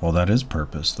 Yeah. Well, that is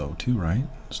purpose, though, too, right?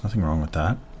 There's nothing wrong with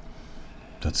that.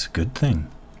 That's a good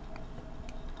thing.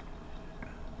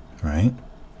 Right?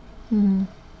 Mm-hmm.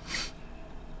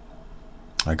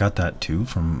 I got that, too,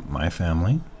 from my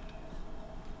family.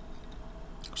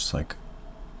 Just like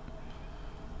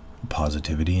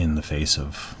positivity in the face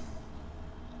of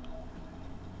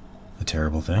the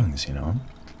terrible things, you know?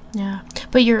 Yeah.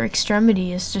 But your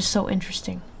extremity is just so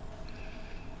interesting.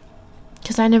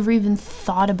 Because I never even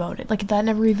thought about it. Like, that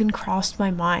never even crossed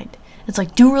my mind. It's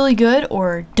like, do really good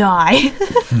or die.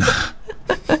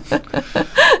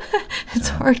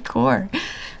 It's hardcore.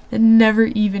 It never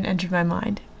even entered my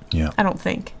mind. Yeah. I don't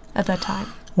think, at that time.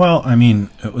 Well, I mean,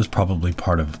 it was probably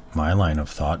part of my line of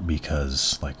thought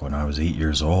because, like, when I was 8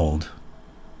 years old,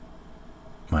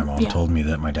 my mom told me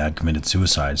that my dad committed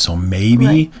suicide. So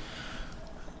maybe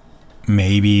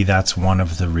that's one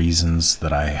of the reasons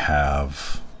that I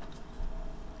have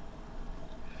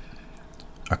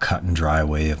a cut and dry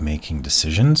way of making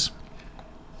decisions.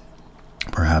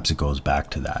 Perhaps it goes back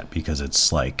to that, because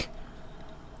it's like,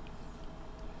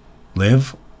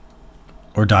 live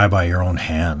or die by your own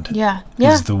hand. Yeah.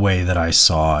 Is the way that I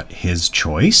saw his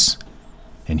choice,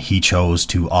 and he chose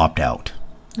to opt out.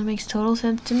 That makes total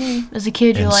sense to me. As a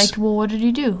kid, you're like, well, what did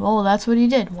he do? Oh, that's what he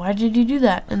did. Why did he do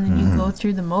that? And then you go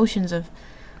through the motions of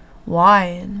why.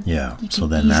 And so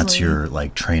then that's your,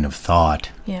 like, train of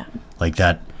thought. Yeah. Like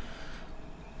that,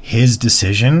 his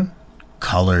decision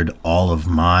colored all of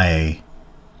my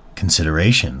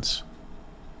considerations.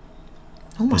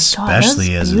 Oh my especially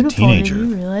God, as a teenager. Did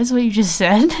you realize what you just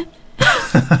said?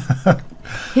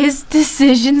 His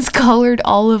decisions colored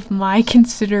all of my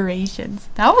considerations.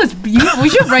 That was beautiful. We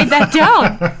should write that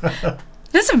down.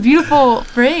 That's a beautiful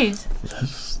phrase.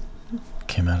 That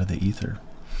came out of the ether.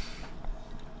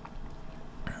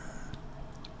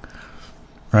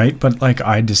 Right? But, like,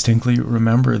 I distinctly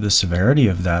remember the severity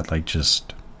of that, like,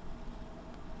 just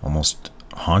almost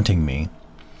haunting me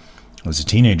as a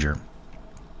teenager.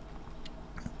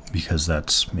 Because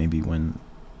that's maybe when,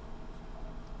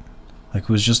 like, it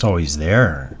was just always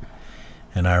there.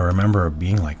 And I remember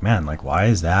being like, man, like, why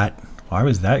is that Why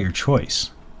was that your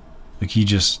choice? Like, you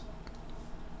just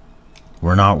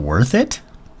were not worth it?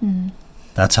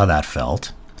 That's how that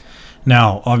felt.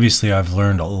 Now, obviously, I've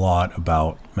learned a lot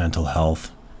about mental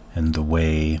health and the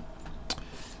way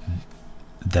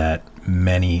that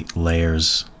many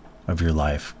layers of your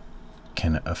life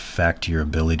can affect your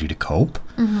ability to cope.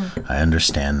 I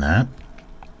understand that.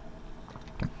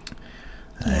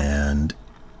 And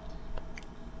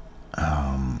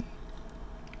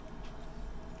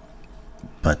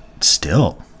but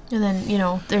still. And then, you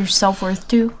know, there's self-worth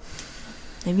too.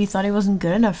 Maybe he thought he wasn't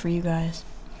good enough for you guys.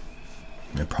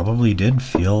 It probably did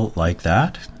feel like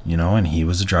that, you know, and he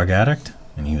was a drug addict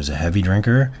and he was a heavy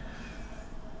drinker.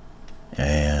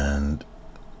 And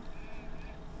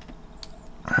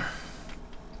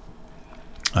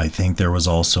I think there was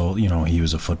also, you know, he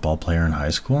was a football player in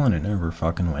high school and it never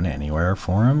fucking went anywhere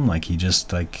for him. Like, he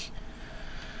just, like,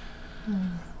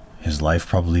 his life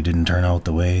probably didn't turn out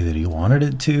the way that he wanted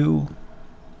it to.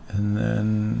 And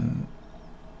then,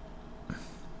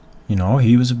 you know,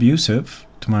 he was abusive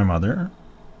to my mother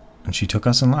and she took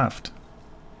us and left.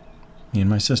 Me and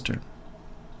my sister.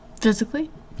 Physically?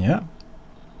 Yeah.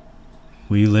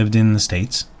 We lived in the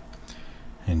States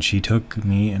and she took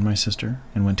me and my sister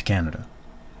and went to Canada.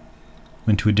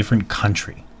 Went to a different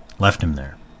country. Left him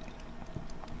there.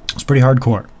 It was pretty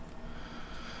hardcore.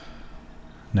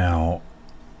 Now,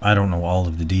 I don't know all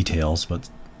of the details, but,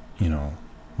 you know,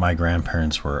 my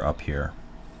grandparents were up here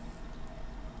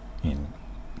in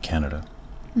Canada.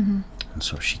 And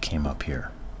so she came up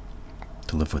here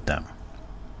to live with them.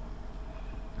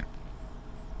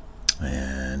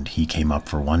 And he came up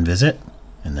for one visit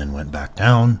and then went back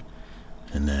down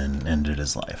and then ended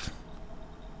his life.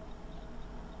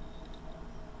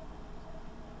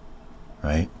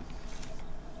 Right?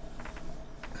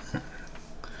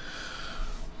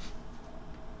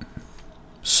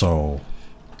 So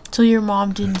your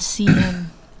mom didn't see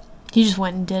him. He just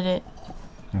went and did it.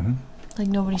 Mhm. Like,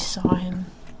 nobody saw him.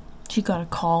 She got a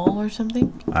call or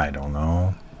something? I don't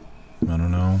know.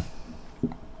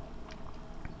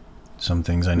 Some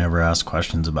things I never ask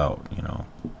questions about, you know.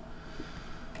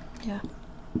 Yeah.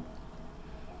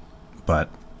 But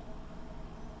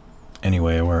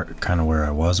anyway, where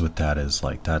I was with that is,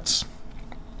 like, that's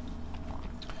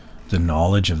the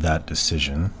knowledge of that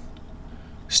decision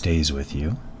stays with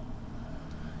you.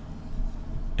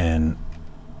 And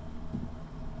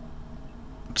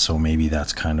so maybe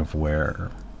that's kind of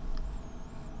where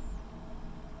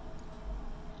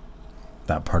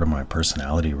that part of my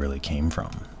personality really came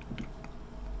from.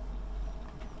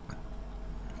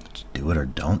 Do it or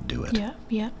don't do it.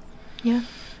 Yeah.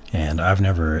 And I've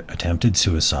never attempted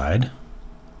suicide.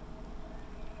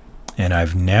 And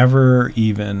I've never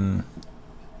even,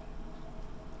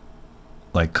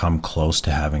 like, come close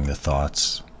to having the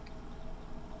thoughts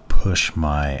push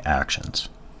my actions.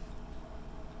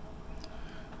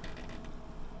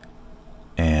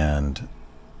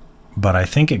 But I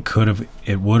think it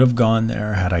would have gone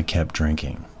there had I kept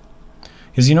drinking.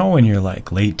 Because, you know, when you're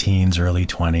like late teens, early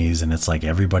 20s, and it's like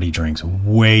everybody drinks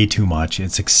way too much,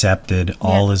 it's accepted,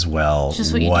 all is well,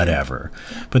 whatever.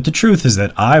 Yeah. But the truth is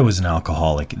that I was an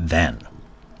alcoholic then.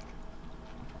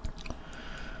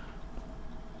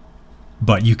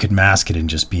 But you could mask it in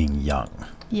just being young.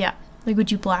 Yeah. Like,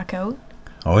 would you black out?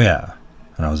 Oh, yeah.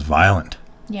 And I was violent.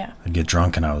 Yeah. I'd get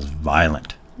drunk and I was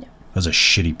violent. Yeah. I was a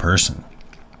shitty person.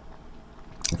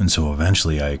 And so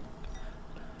eventually I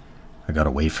got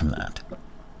away from that.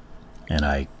 And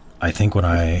I think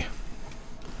well,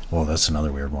 that's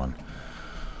another weird one.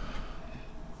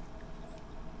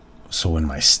 So when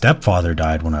my stepfather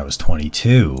died when I was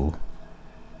 22,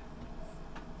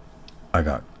 I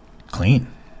got clean.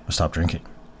 I stopped drinking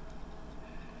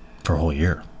for a whole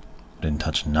year. Didn't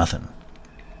touch nothing.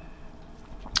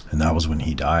 And that was when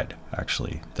he died,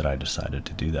 actually, that I decided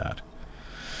to do that.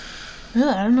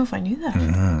 Really? I don't know if I knew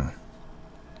that.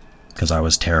 Because I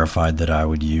was terrified that I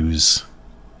would use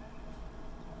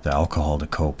the alcohol to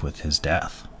cope with his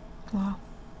death. Wow.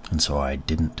 And so I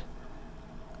didn't.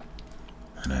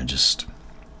 And I just...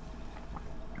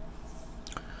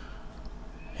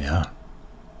 Yeah.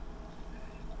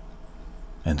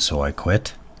 And so I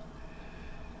quit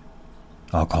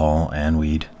alcohol and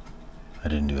weed. I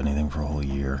didn't do anything for a whole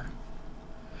year.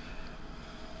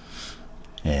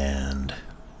 And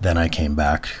then I came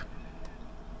back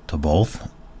to both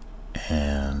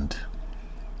and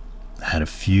I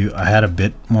had a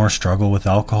bit more struggle with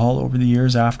alcohol over the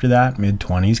years after that,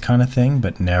 mid-20s kind of thing,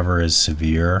 but never as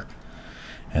severe.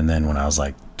 And then when I was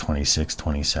like 26,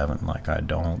 27, like I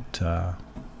don't,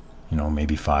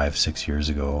 maybe 5-6 years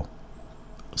ago,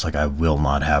 it's like I will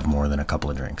not have more than a couple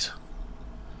of drinks.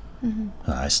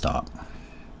 I stop.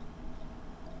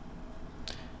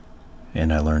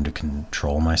 And I learned to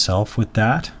control myself with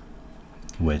that,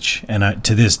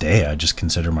 to this day, I just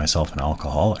consider myself an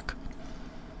alcoholic.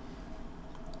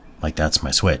 Like, that's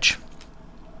my switch.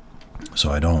 So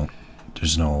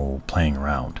there's no playing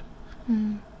around.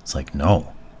 It's like,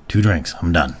 no, 2 drinks,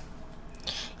 I'm done.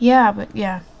 Yeah, but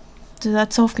yeah. So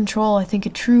that self-control, I think a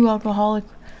true alcoholic,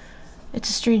 it's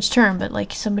a strange term, but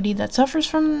like somebody that suffers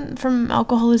from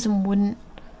alcoholism wouldn't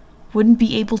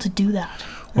be able to do that.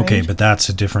 Right? Okay, but that's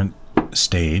a different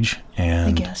stage, and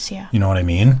I guess, yeah. You know what I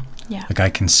mean? Yeah. Like, I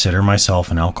consider myself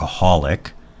an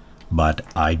alcoholic, but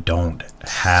I don't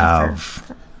have...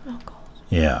 Suffer from alcohol.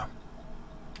 Yeah.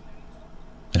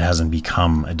 It hasn't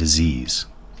become a disease.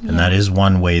 And that is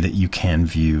one way that you can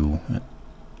view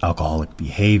alcoholic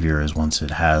behavior, is once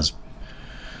it has...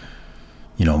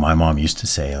 You know, my mom used to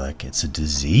say, like, it's a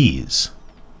disease.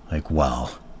 Like,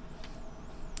 well...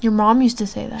 Your mom used to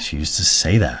say that? She used to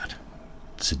say that.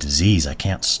 It's a disease. I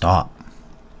can't stop.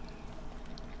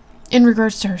 In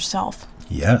regards to herself?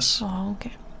 Yes. Oh,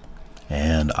 okay.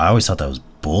 And I always thought that was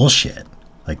bullshit.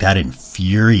 Like, that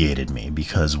infuriated me,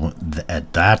 because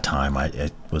at that time,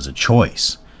 it was a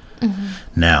choice.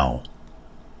 Now,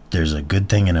 there's a good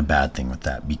thing and a bad thing with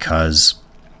that, because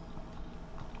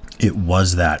it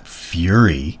was that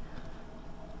fury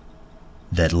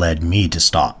that led me to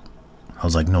stop. I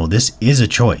was like, no, this is a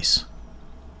choice.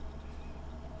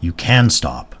 You can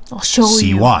stop. I'll show you.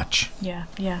 See, watch. Yeah,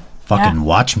 yeah. Fucking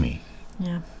watch me.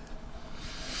 Yeah.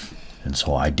 And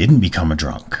so I didn't become a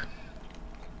drunk.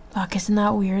 Fuck, isn't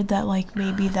that weird that, like,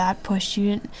 maybe that pushed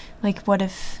you? Like, what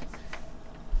if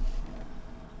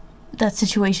that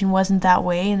situation wasn't that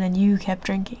way and then you kept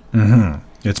drinking?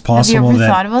 It's possible Have you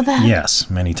ever thought about that? Yes,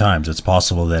 many times. It's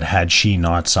possible that had she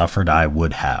not suffered, I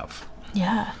would have.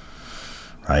 Yeah.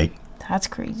 Right? That's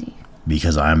crazy.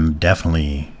 Because I'm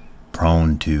definitely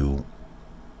prone to...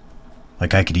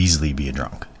 Like, I could easily be a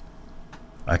drunk.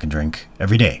 I can drink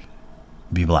every day.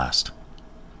 Be blast.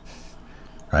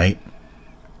 Right?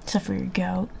 Except for your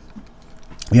gout.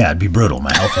 Yeah, it'd be brutal.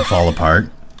 My health would fall apart.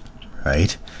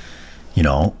 Right? You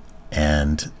know,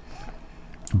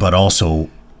 but also,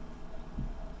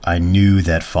 I knew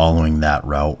that following that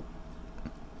route,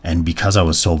 and because I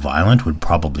was so violent, would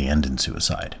probably end in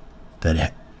suicide.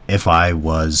 That if I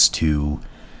was to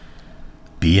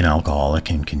be an alcoholic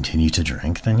and continue to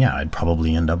drink, then yeah, I'd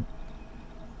probably end up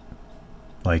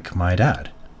like my dad.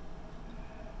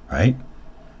 Right?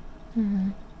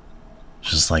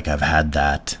 Just like I've had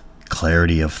that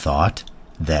clarity of thought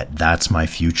that that's my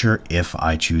future if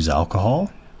I choose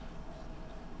alcohol.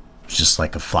 It's just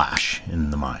like a flash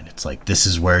in the mind. It's like, this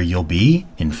is where you'll be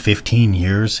in 15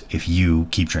 years if you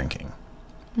keep drinking.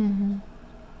 You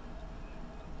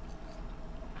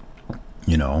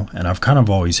know, and I've kind of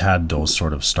always had those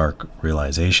sort of stark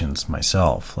realizations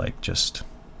myself. Like, just,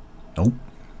 nope,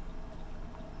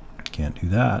 can't do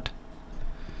that.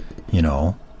 You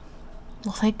know?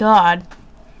 Well, thank God.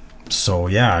 So,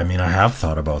 yeah, I mean, I have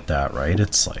thought about that, right?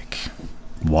 It's like,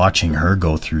 watching her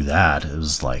go through that, it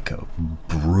was like a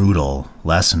brutal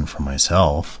lesson for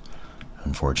myself,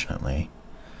 unfortunately.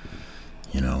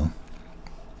 You know?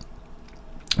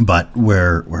 But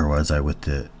where was I with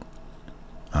the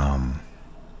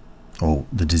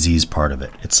the disease part of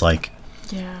it? It's like,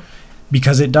 Yeah.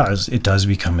 because it does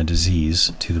become a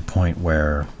disease to the point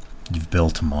where you've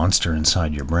built a monster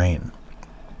inside your brain.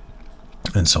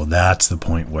 And so that's the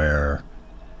point where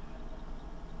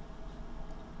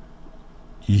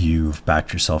you've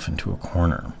backed yourself into a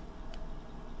corner.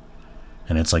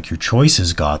 And it's like your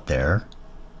choices got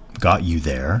you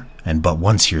there, but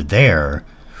once you're there,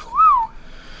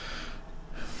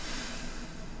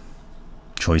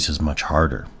 choice is much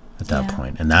harder at that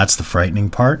point. And that's the frightening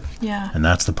part. Yeah. And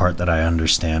that's the part that I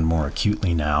understand more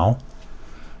acutely now,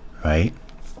 right?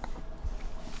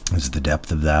 Is the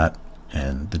depth of that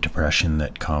and the depression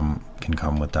that can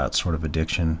come with that sort of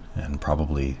addiction, and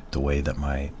probably the way that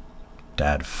my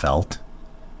dad felt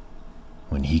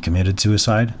when he committed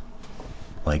suicide.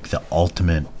 Like the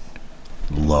ultimate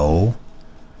low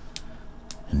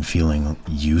and feeling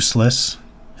useless,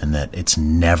 and that it's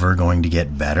never going to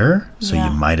get better, so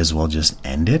you might as well just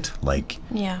end it. Like,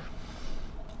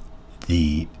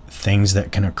 the things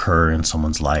that can occur in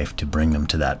someone's life to bring them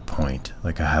to that point.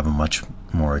 Like, I have a much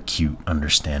more acute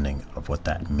understanding of what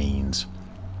that means.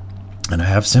 And I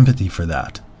have sympathy for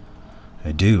that.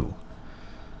 I do.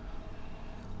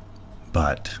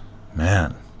 But,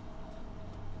 man,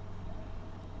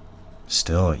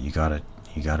 still, you gotta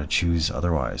choose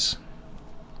otherwise.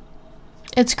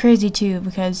 It's crazy too,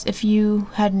 because if you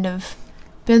hadn't have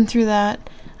been through that,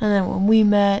 and then when we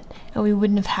met, and we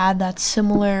wouldn't have had that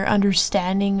similar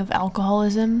understanding of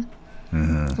alcoholism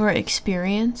or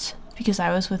experience, because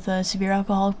I was with a severe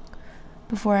alcoholic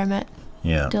before I met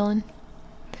Dylan.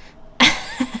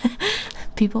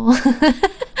 People.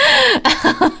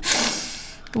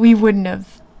 We wouldn't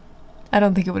have, I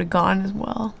don't think it would have gone as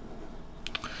well.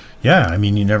 Yeah, I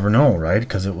mean, you never know, right?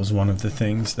 Because it was one of the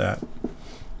things that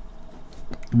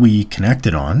we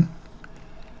connected on.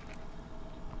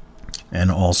 And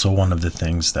also one of the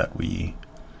things that we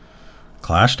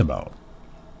clashed about.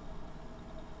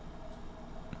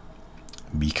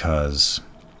 Because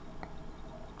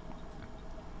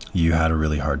you had a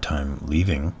really hard time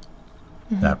leaving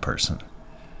that person.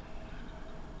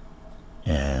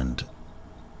 And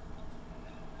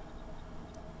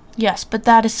yes, but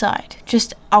that aside,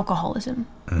 just alcoholism.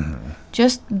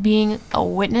 Just being a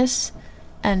witness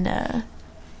and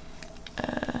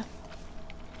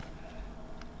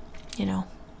you know,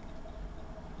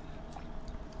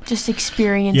 just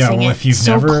experiencing if you've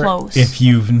so close. If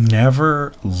you've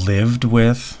never lived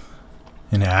with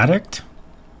an addict,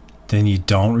 then you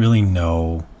don't really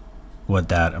know what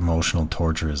that emotional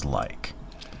torture is like.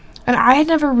 And I had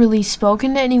never really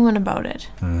spoken to anyone about it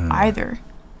either.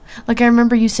 Like, I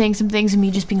remember you saying some things and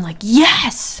me just being like,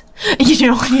 yes! You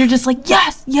know, and you're just like,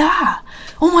 yes, yeah!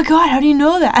 Oh my God, how do you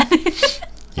know that?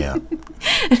 Yeah.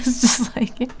 It's just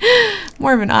like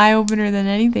more of an eye-opener than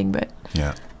anything, but...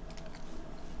 Yeah.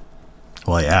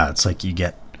 Well, yeah, it's like you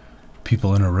get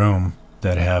people in a room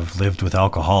that have lived with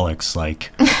alcoholics,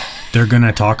 like, they're going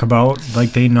to talk about,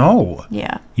 like, they know.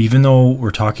 Yeah. Even though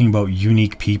we're talking about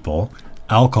unique people,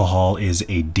 alcohol is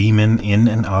a demon in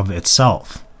and of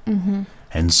itself.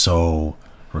 And so,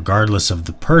 regardless of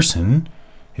the person,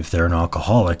 if they're an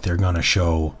alcoholic, they're going to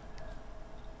show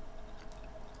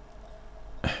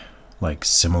like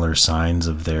similar signs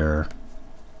of their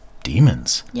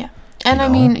demons. Yeah. And I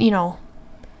mean, you know,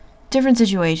 different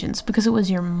situations, because it was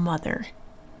your mother.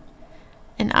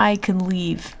 And I could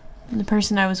leave. And the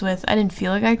person I was with, I didn't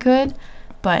feel like I could,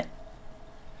 but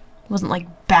it wasn't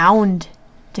like bound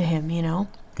to him, you know?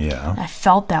 Yeah. I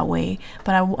felt that way,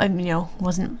 but I you know,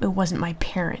 it wasn't my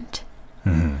parent.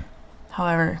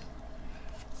 However,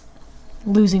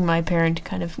 losing my parent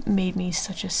kind of made me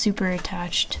such a super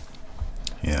attached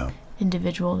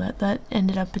individual that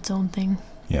ended up its own thing.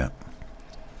 Yeah.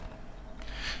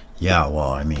 Yeah,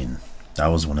 well, I mean, that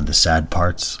was one of the sad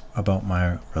parts about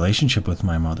my relationship with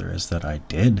my mother, is that I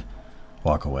did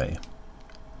walk away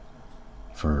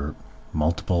for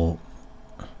multiple...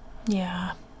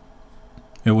 Yeah.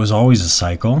 It was always a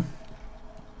cycle,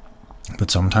 but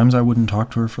sometimes I wouldn't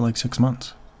talk to her for like 6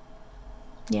 months.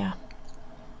 Yeah.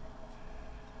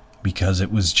 Because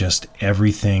it was just,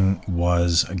 everything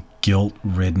was a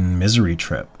guilt-ridden misery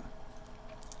trip.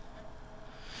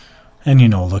 And, you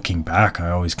know, looking back, I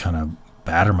always kind of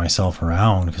batter myself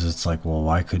around, because it's like, well,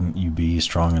 why couldn't you be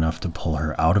strong enough to pull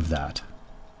her out of that?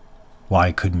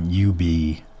 Why couldn't you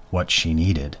be what she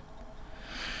needed?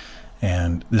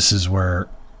 And this is a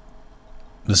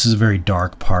very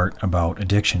dark part about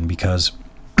addiction, because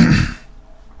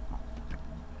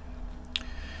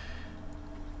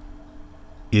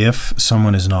if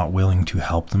someone is not willing to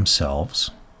help themselves,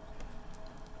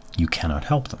 you cannot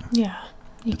help them. Yeah,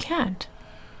 you can't.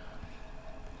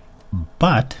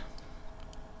 But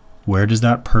where does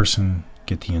that person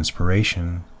get the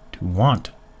inspiration to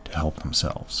want to help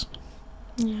themselves?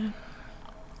 Yeah.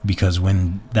 Because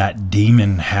when that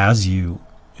demon has you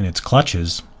in its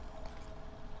clutches,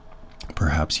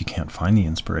 perhaps you can't find the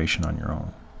inspiration on your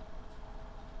own.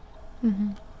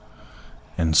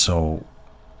 And so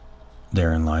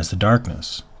therein lies the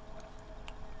darkness.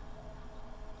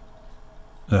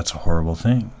 That's a horrible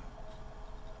thing.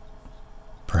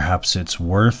 Perhaps it's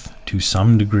worth, to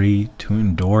some degree, to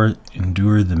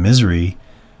endure the misery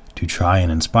to try and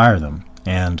inspire them.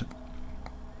 And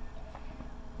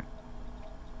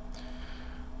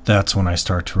that's when I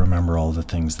start to remember all the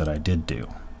things that I did do.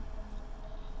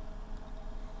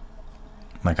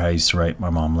 Like, I used to write my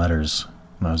mom letters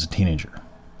when I was a teenager.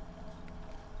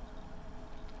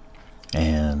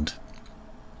 And,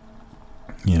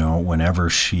 you know, whenever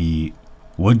she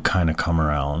would kind of come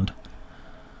around,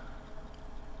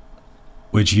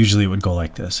 which usually would go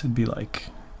like this. It'd be like,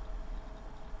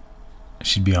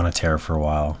 she'd be on a tear for a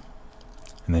while,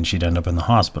 and then she'd end up in the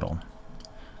hospital,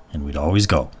 and we'd always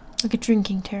go. Like a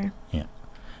drinking tear. Yeah.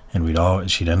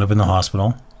 And she'd end up in the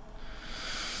hospital,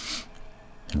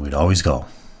 and we'd always go.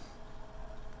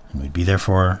 And we'd be there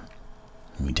for her,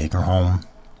 and we'd take her home.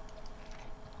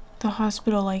 The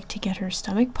hospital, like, to get her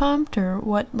stomach pumped, or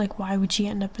what? Like, why would she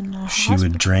end up in the hospital? She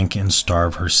would drink and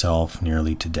starve herself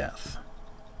nearly to death.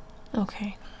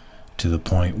 Okay. To the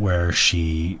point where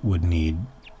she would need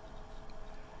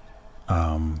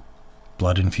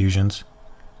blood infusions,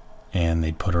 and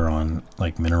they'd put her on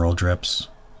like mineral drips,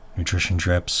 nutrition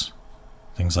drips,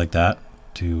 things like that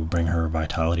to bring her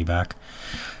vitality back.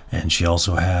 And she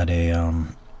also had a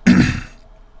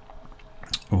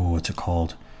what's it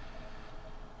called?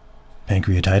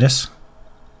 Pancreatitis.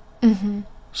 Mm-hmm.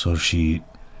 So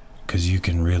because you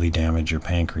can really damage your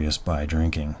pancreas by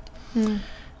drinking.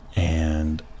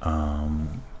 And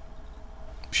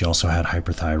she also had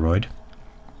hyperthyroid.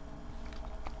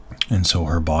 And so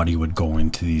her body would go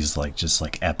into these just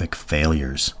epic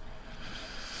failures.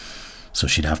 So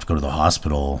she'd have to go to the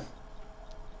hospital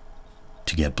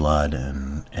to get blood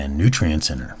and nutrients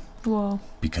in her. Whoa.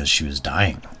 Because she was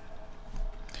dying.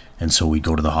 And so we'd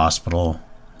go to the hospital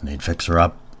and they'd fix her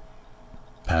up,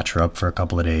 patch her up for a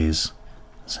couple of days,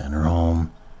 send her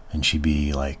home, and she'd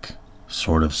be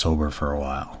sort of sober for a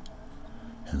while.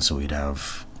 And so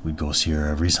we'd go see her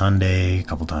every Sunday, a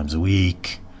couple times a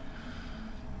week,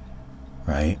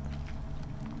 right?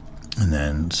 And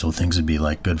then so things would be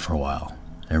good for a while.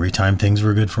 Every time things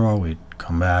were good for a while, we'd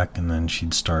come back, and then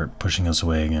she'd start pushing us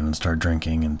away again and start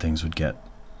drinking, and things would get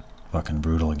fucking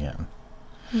brutal again.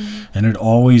 And it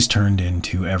always turned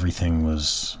into everything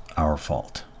was our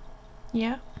fault.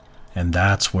 Yeah. And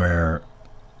that's where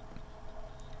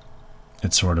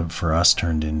it sort of, for us,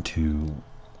 turned into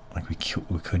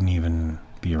we couldn't even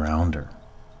be around her,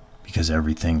 because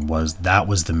that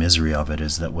was the misery of it,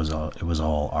 it was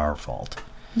all our fault.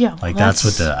 Yeah. That's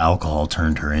what the alcohol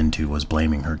turned her into, was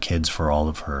blaming her kids for all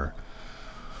of her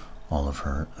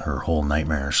whole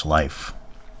nightmarish life.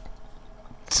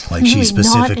 She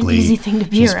specifically, not an easy thing to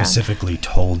be around. Specifically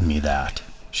told me that.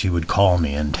 She would call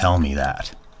me and tell me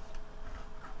that.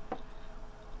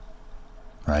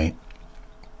 Right?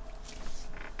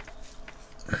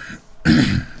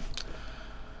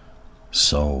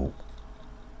 So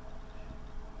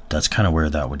that's kind of where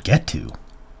that would get to.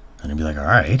 And I'd be like, all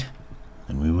right.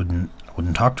 And I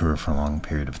wouldn't talk to her for a long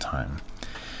period of time.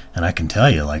 And I can tell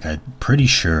you, I'm pretty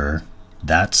sure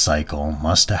that cycle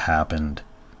must have happened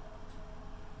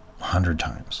 100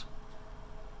 times.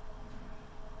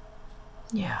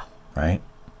 Yeah. Right?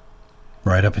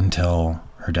 Right up until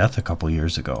her death a couple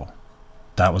years ago.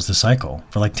 That was the cycle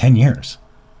for 10 years.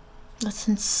 That's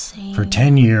insane. For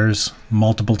 10 years,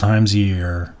 multiple times a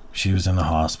year, she was in the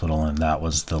hospital, and that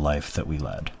was the life that we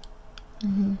led.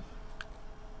 Mm-hmm.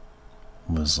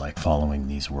 Was following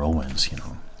these whirlwinds,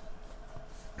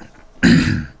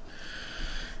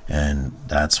 And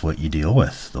that's what you deal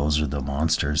with. Those are the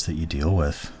monsters that you deal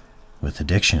with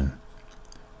addiction.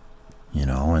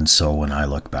 And so when I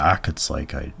look back, it's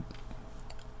I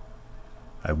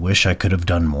wish I could have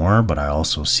done more, but I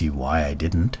also see why I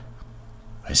didn't.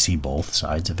 I see both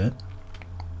sides of it.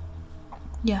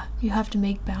 Yeah, you have to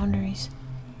make boundaries.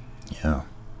 Yeah.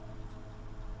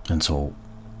 And so,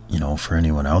 for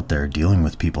anyone out there dealing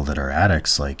with people that are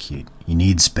addicts, you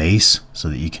need space so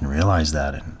that you can realize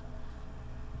that. And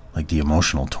the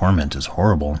emotional torment is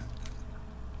horrible.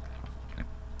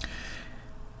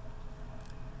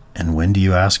 And when do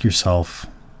you ask yourself,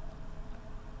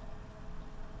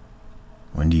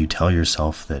 when do you tell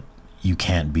yourself that you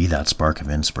can't be that spark of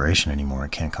inspiration anymore?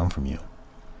 It can't come from you.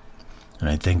 And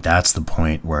I think that's the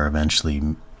point where eventually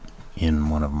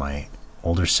one of my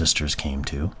older sisters came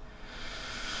to.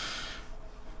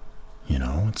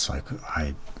 It's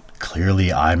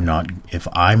if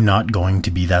I'm not going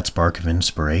to be that spark of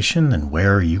inspiration, then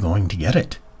where are you going to get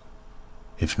it?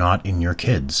 If not in your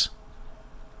kids.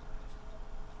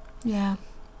 Yeah.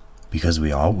 Because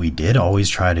we did always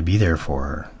try to be there for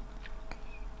her.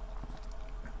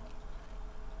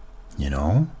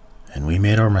 And we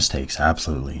made our mistakes,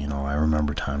 absolutely. I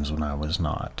remember times when I was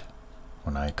not,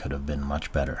 when I could have been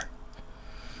much better.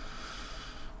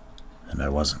 And I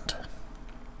wasn't.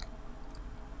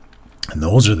 And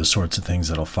those are the sorts of things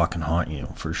that'll fucking haunt you,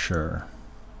 for sure.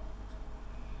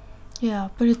 Yeah,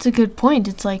 but it's a good point.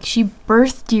 It's she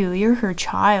birthed you. You're her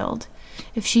child.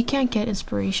 If she can't get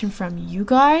inspiration from you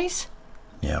guys...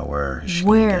 Yeah, where is she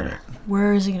gonna get it?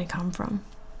 Where is it going to come from?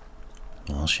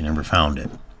 Well, she never found it,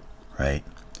 right?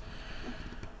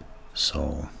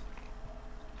 So...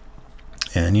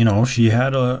 And, she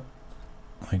had a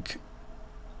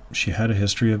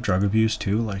history of drug abuse,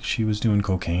 too. She was doing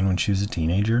cocaine when she was a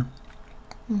teenager.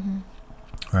 Mm-hmm.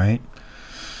 Right?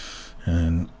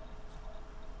 And,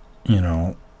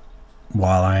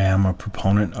 while I am a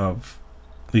proponent of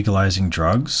legalizing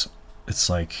drugs, it's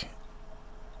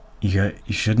you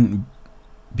shouldn't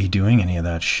be doing any of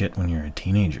that shit when you're a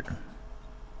teenager.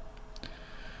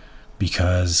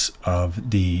 Because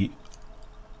of the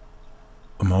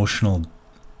emotional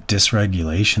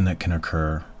dysregulation that can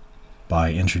occur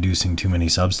by introducing too many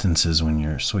substances when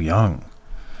you're so young.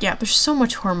 Yeah, there's so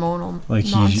much hormonal Like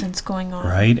nonsense going on.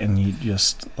 Right? And you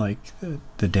just, like,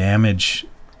 the damage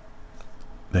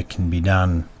that can be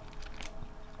done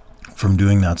from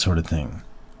doing that sort of thing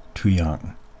too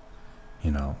young,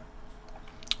 you know.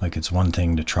 Like, it's one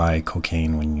thing to try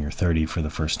cocaine when you're 30 for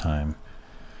the first time,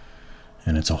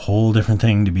 and it's a whole different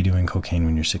thing to be doing cocaine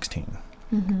when you're 16.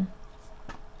 Mm-hmm.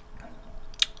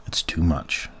 It's too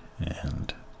much,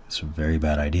 and it's a very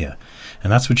bad idea.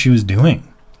 And that's what she was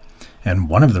doing. And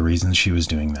one of the reasons she was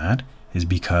doing that is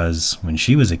because when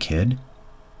she was a kid,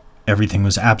 everything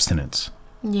was abstinence.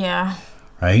 Yeah.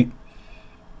 Right?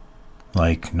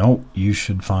 Like, no, you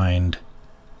should find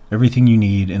everything you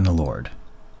need in the Lord.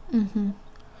 Mm-hmm.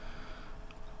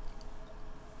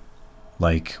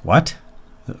 Like, what?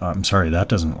 I'm sorry, that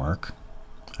doesn't work.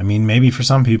 I mean, maybe for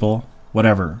some people,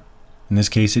 whatever. In this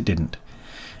case, it didn't.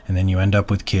 And then you end up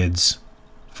with kids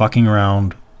fucking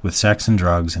around with sex and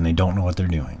drugs, and they don't know what they're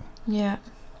doing. Yeah.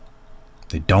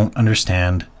 They don't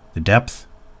understand the depth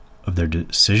of their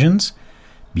decisions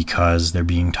because they're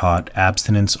being taught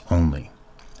abstinence only.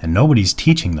 And nobody's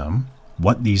teaching them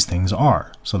what these things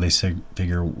are. So they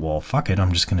figure, well, fuck it,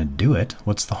 I'm just going to do it.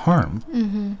 What's the harm?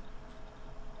 Mm-hmm.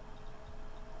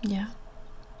 Yeah.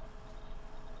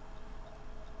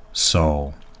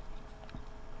 So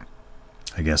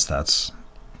I guess that's,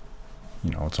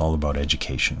 it's all about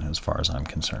education as far as I'm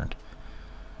concerned.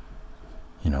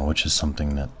 Which is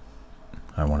something that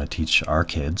I want to teach our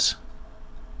kids.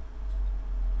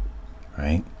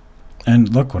 Right?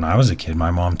 And look, when I was a kid,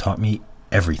 my mom taught me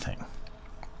everything.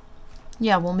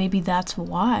 Yeah, well, maybe that's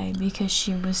why. Because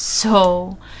she was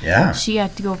so... Yeah. She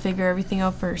had to go figure everything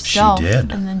out for herself. She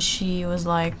did. And then she was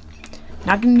like,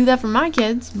 not going to do that for my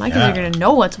kids. My kids are going to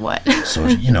know what's what. So,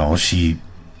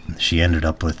 she ended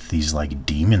up with these, like,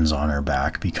 demons on her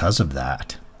back because of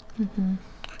that. Mm-hmm.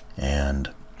 And...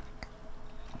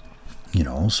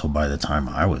 so by the time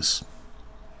I was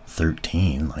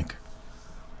 13, like,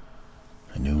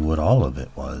 I knew what all of it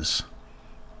was.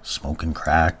 Smoking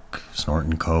crack,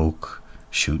 snorting coke,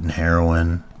 shooting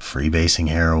heroin, freebasing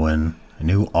heroin. I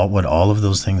knew what all of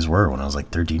those things were when I was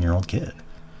like 13-year-old kid.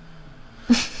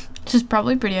 Which is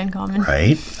probably pretty uncommon.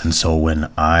 Right? And so when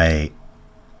I,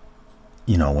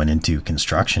 went into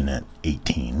construction at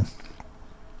 18,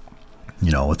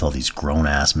 with all these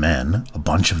grown-ass men, a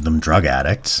bunch of them drug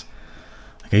addicts,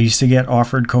 I used to get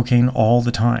offered cocaine all the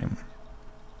time.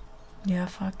 Yeah,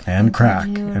 fuck. And crack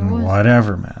and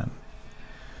whatever, man.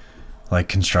 Like,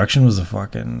 construction was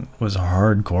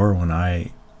hardcore when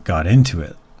I got into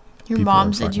it. Your People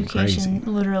mom's are fucking education crazy.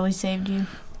 Literally saved you.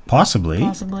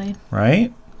 Possibly.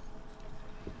 Right?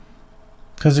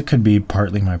 Because it could be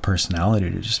partly my personality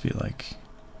to just be like...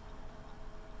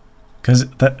 Because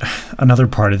another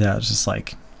part of that is just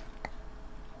like...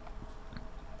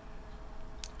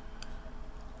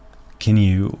 Can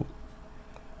you...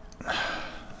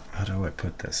 How do I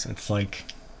put this? It's like...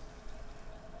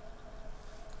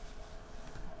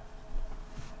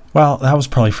 Well, that was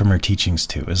probably from her teachings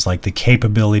too. Is like the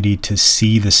capability to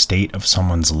see the state of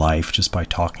someone's life just by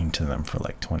talking to them for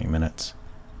like 20 minutes.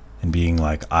 And being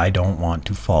like, I don't want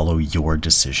to follow your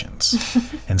decisions.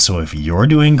 And so if you're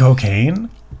doing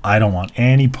cocaine, I don't want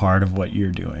any part of what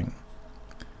you're doing.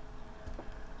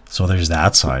 So there's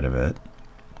that side of it.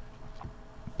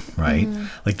 Right? Mm-hmm.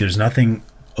 Like, there's nothing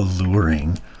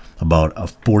alluring about a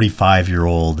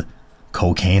 45-year-old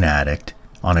cocaine addict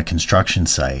on a construction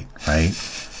site, right?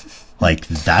 Like,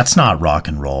 that's not rock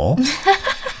and roll.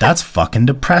 That's fucking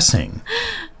depressing.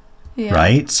 Yeah.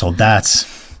 Right? So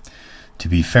that's, to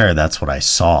be fair, that's what I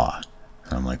saw.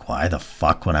 And I'm like, why the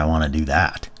fuck would I want to do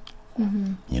that?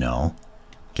 Mm-hmm.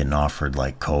 Getting offered,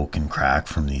 like, coke and crack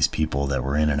from these people that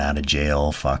were in and out of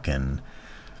jail, fucking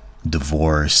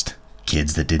divorced,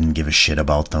 kids that didn't give a shit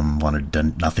about them,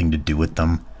 wanted nothing to do with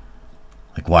them.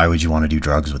 Like, why would you want to do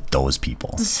drugs with those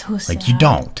people? So sad. Like, you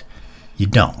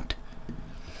don't.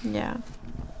 Yeah.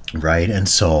 Right? And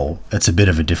so it's a bit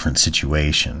of a different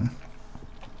situation.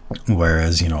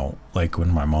 Whereas, like when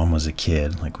my mom was a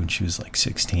kid, like when she was like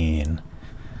 16,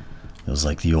 it was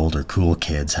like the older cool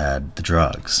kids had the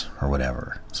drugs or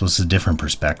whatever. So it's a different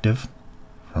perspective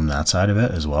from that side of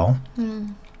it as well.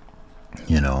 Mm.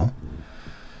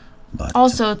 But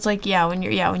also, it's like, when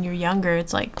you're younger,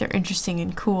 it's like they're interesting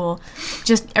and cool.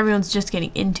 Everyone's just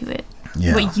getting into it.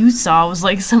 Yeah. What you saw was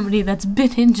like somebody that's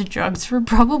been into drugs for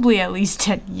probably at least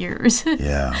 10 years.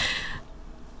 Yeah.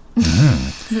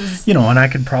 Mm-hmm. And I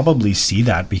could probably see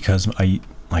that because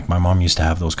my mom used to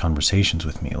have those conversations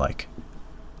with me, like,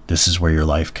 this is where your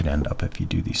life could end up if you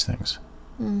do these things.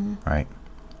 Mm. Right?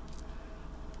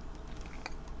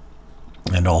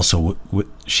 And also,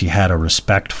 she had a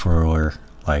respect for,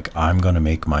 like, I'm going to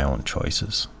make my own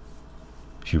choices.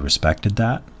 She respected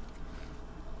that.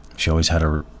 She always had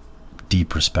a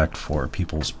deep respect for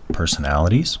people's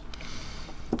personalities.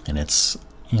 And it's,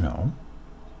 you know,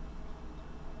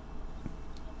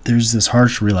 there's this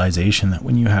harsh realization that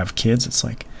when you have kids, it's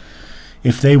like,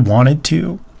 if they wanted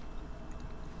to,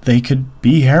 they could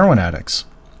be heroin addicts.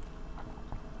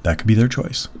 That could be their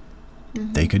choice.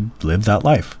 Mm-hmm. They could live that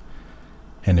life.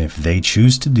 And if they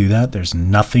choose to do that, there's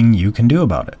nothing you can do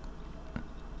about it.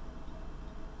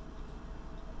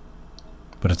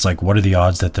 But it's like, what are the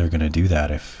odds that they're going to do that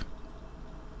if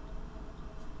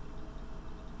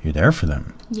you're there for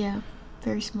them? Yeah,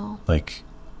 very small. Like,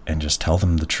 and just tell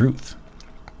them the truth.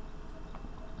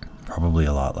 Probably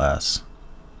a lot less.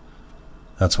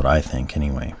 That's what I think,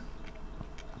 anyway.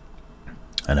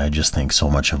 And I just think so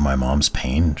much of my mom's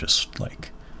pain just, like,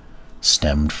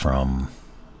 stemmed from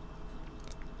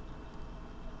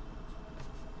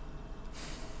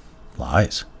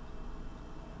lies.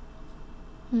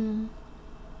 Mm.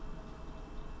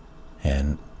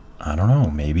 And I don't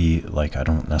know, maybe, like, I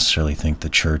don't necessarily think the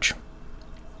church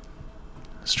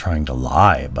is trying to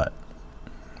lie, but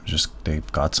just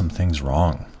they've got some things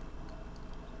wrong.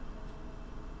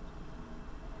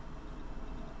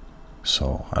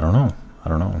 So I don't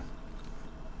know.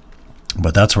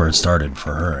 But that's where it started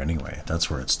for her anyway.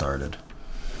 That's where it started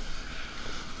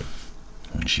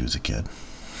when she was a kid.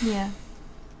 Yeah.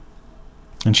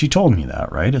 And she told me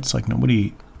that, right? It's like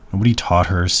nobody taught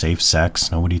her safe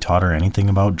sex. Nobody taught her anything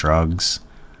about drugs.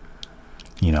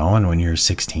 You know, and when you're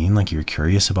 16, like, you're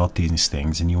curious about these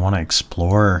things and you want to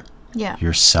explore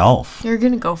yourself. You're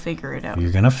going to go figure it out.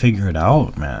 You're going to figure it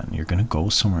out, man. You're going to go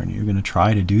somewhere and you're going to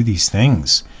try to do these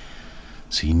things.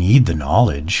 So you need the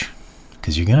knowledge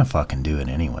because you're going to fucking do it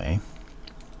anyway.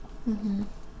 Mm-hmm.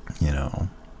 You know.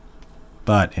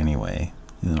 But anyway,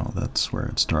 you know, that's where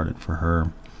it started for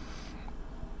her.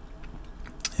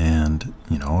 And,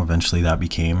 you know, eventually that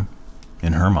became,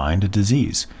 in her mind, a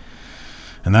disease.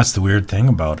 And that's the weird thing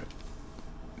about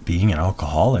being an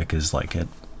alcoholic is, like,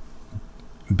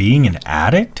 being an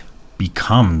addict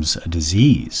becomes a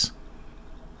disease.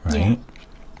 Right? Yeah.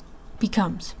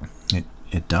 Becomes.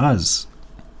 It does.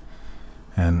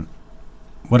 And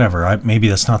whatever, maybe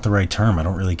that's not the right term. I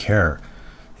don't really care.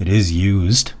 It is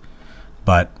used,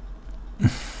 but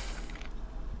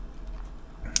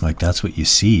like, that's what you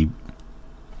see.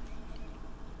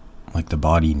 Like, the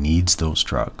body needs those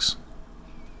drugs.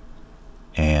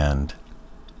 And,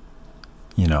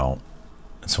 you know,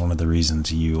 it's one of the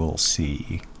reasons you'll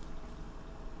see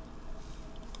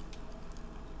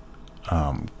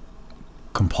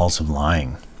compulsive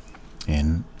lying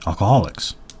in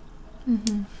alcoholics.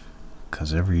 Mm-hmm.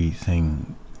 Because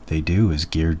everything they do is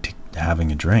geared to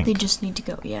having a drink. They just need to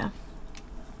go, yeah.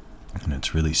 And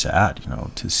it's really sad, you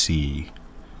know, to see,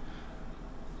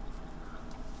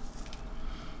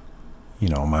 you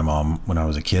know, my mom, when I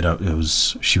was a kid,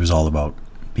 she was all about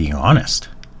being honest.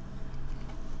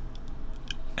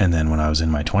 And then when I was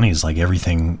in my 20s, like,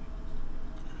 everything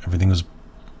was,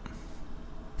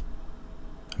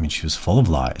 I mean, she was full of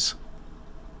lies.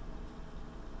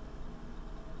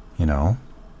 You know?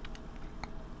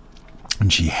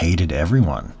 And she hated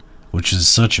everyone, which is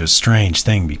such a strange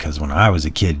thing because when I was a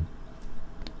kid,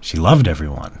 she loved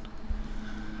everyone.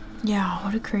 Yeah,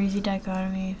 what a crazy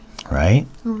dichotomy. Right?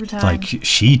 Over time. Like,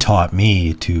 she taught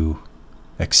me to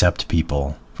accept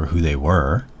people for who they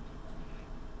were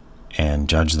and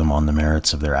judge them on the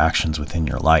merits of their actions within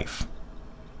your life.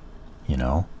 You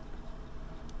know?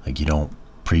 Like, you don't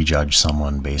prejudge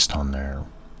someone based on their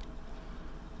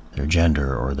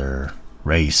gender or their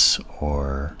race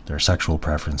or their sexual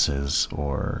preferences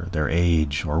or their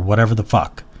age or whatever the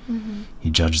fuck. Mm-hmm.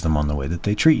 You judge them on the way that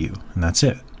they treat you, and that's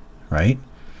it, right?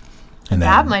 And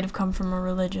that then, might have come from a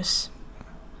religious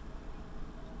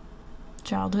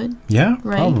childhood. Yeah,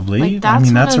 right? probably. Like, I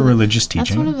mean, that's a religious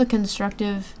teaching. That's one of the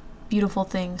constructive, beautiful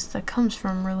things that comes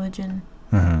from religion,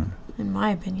 in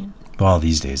my opinion. Well,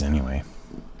 these days anyway.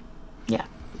 Yeah.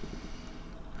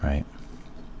 Right?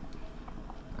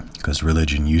 Because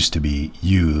religion used to be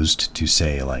used to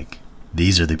say, like,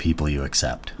 these are the people you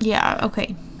accept. Yeah,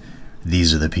 okay.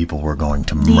 These are the people we're going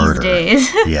to murder.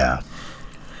 These days. Yeah.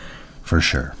 For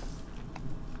sure.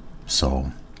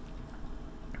 So,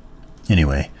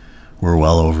 anyway, we're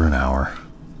well over an hour.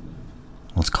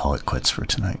 Let's call it quits for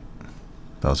tonight.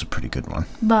 That was a pretty good one.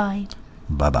 Bye.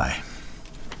 Bye-bye.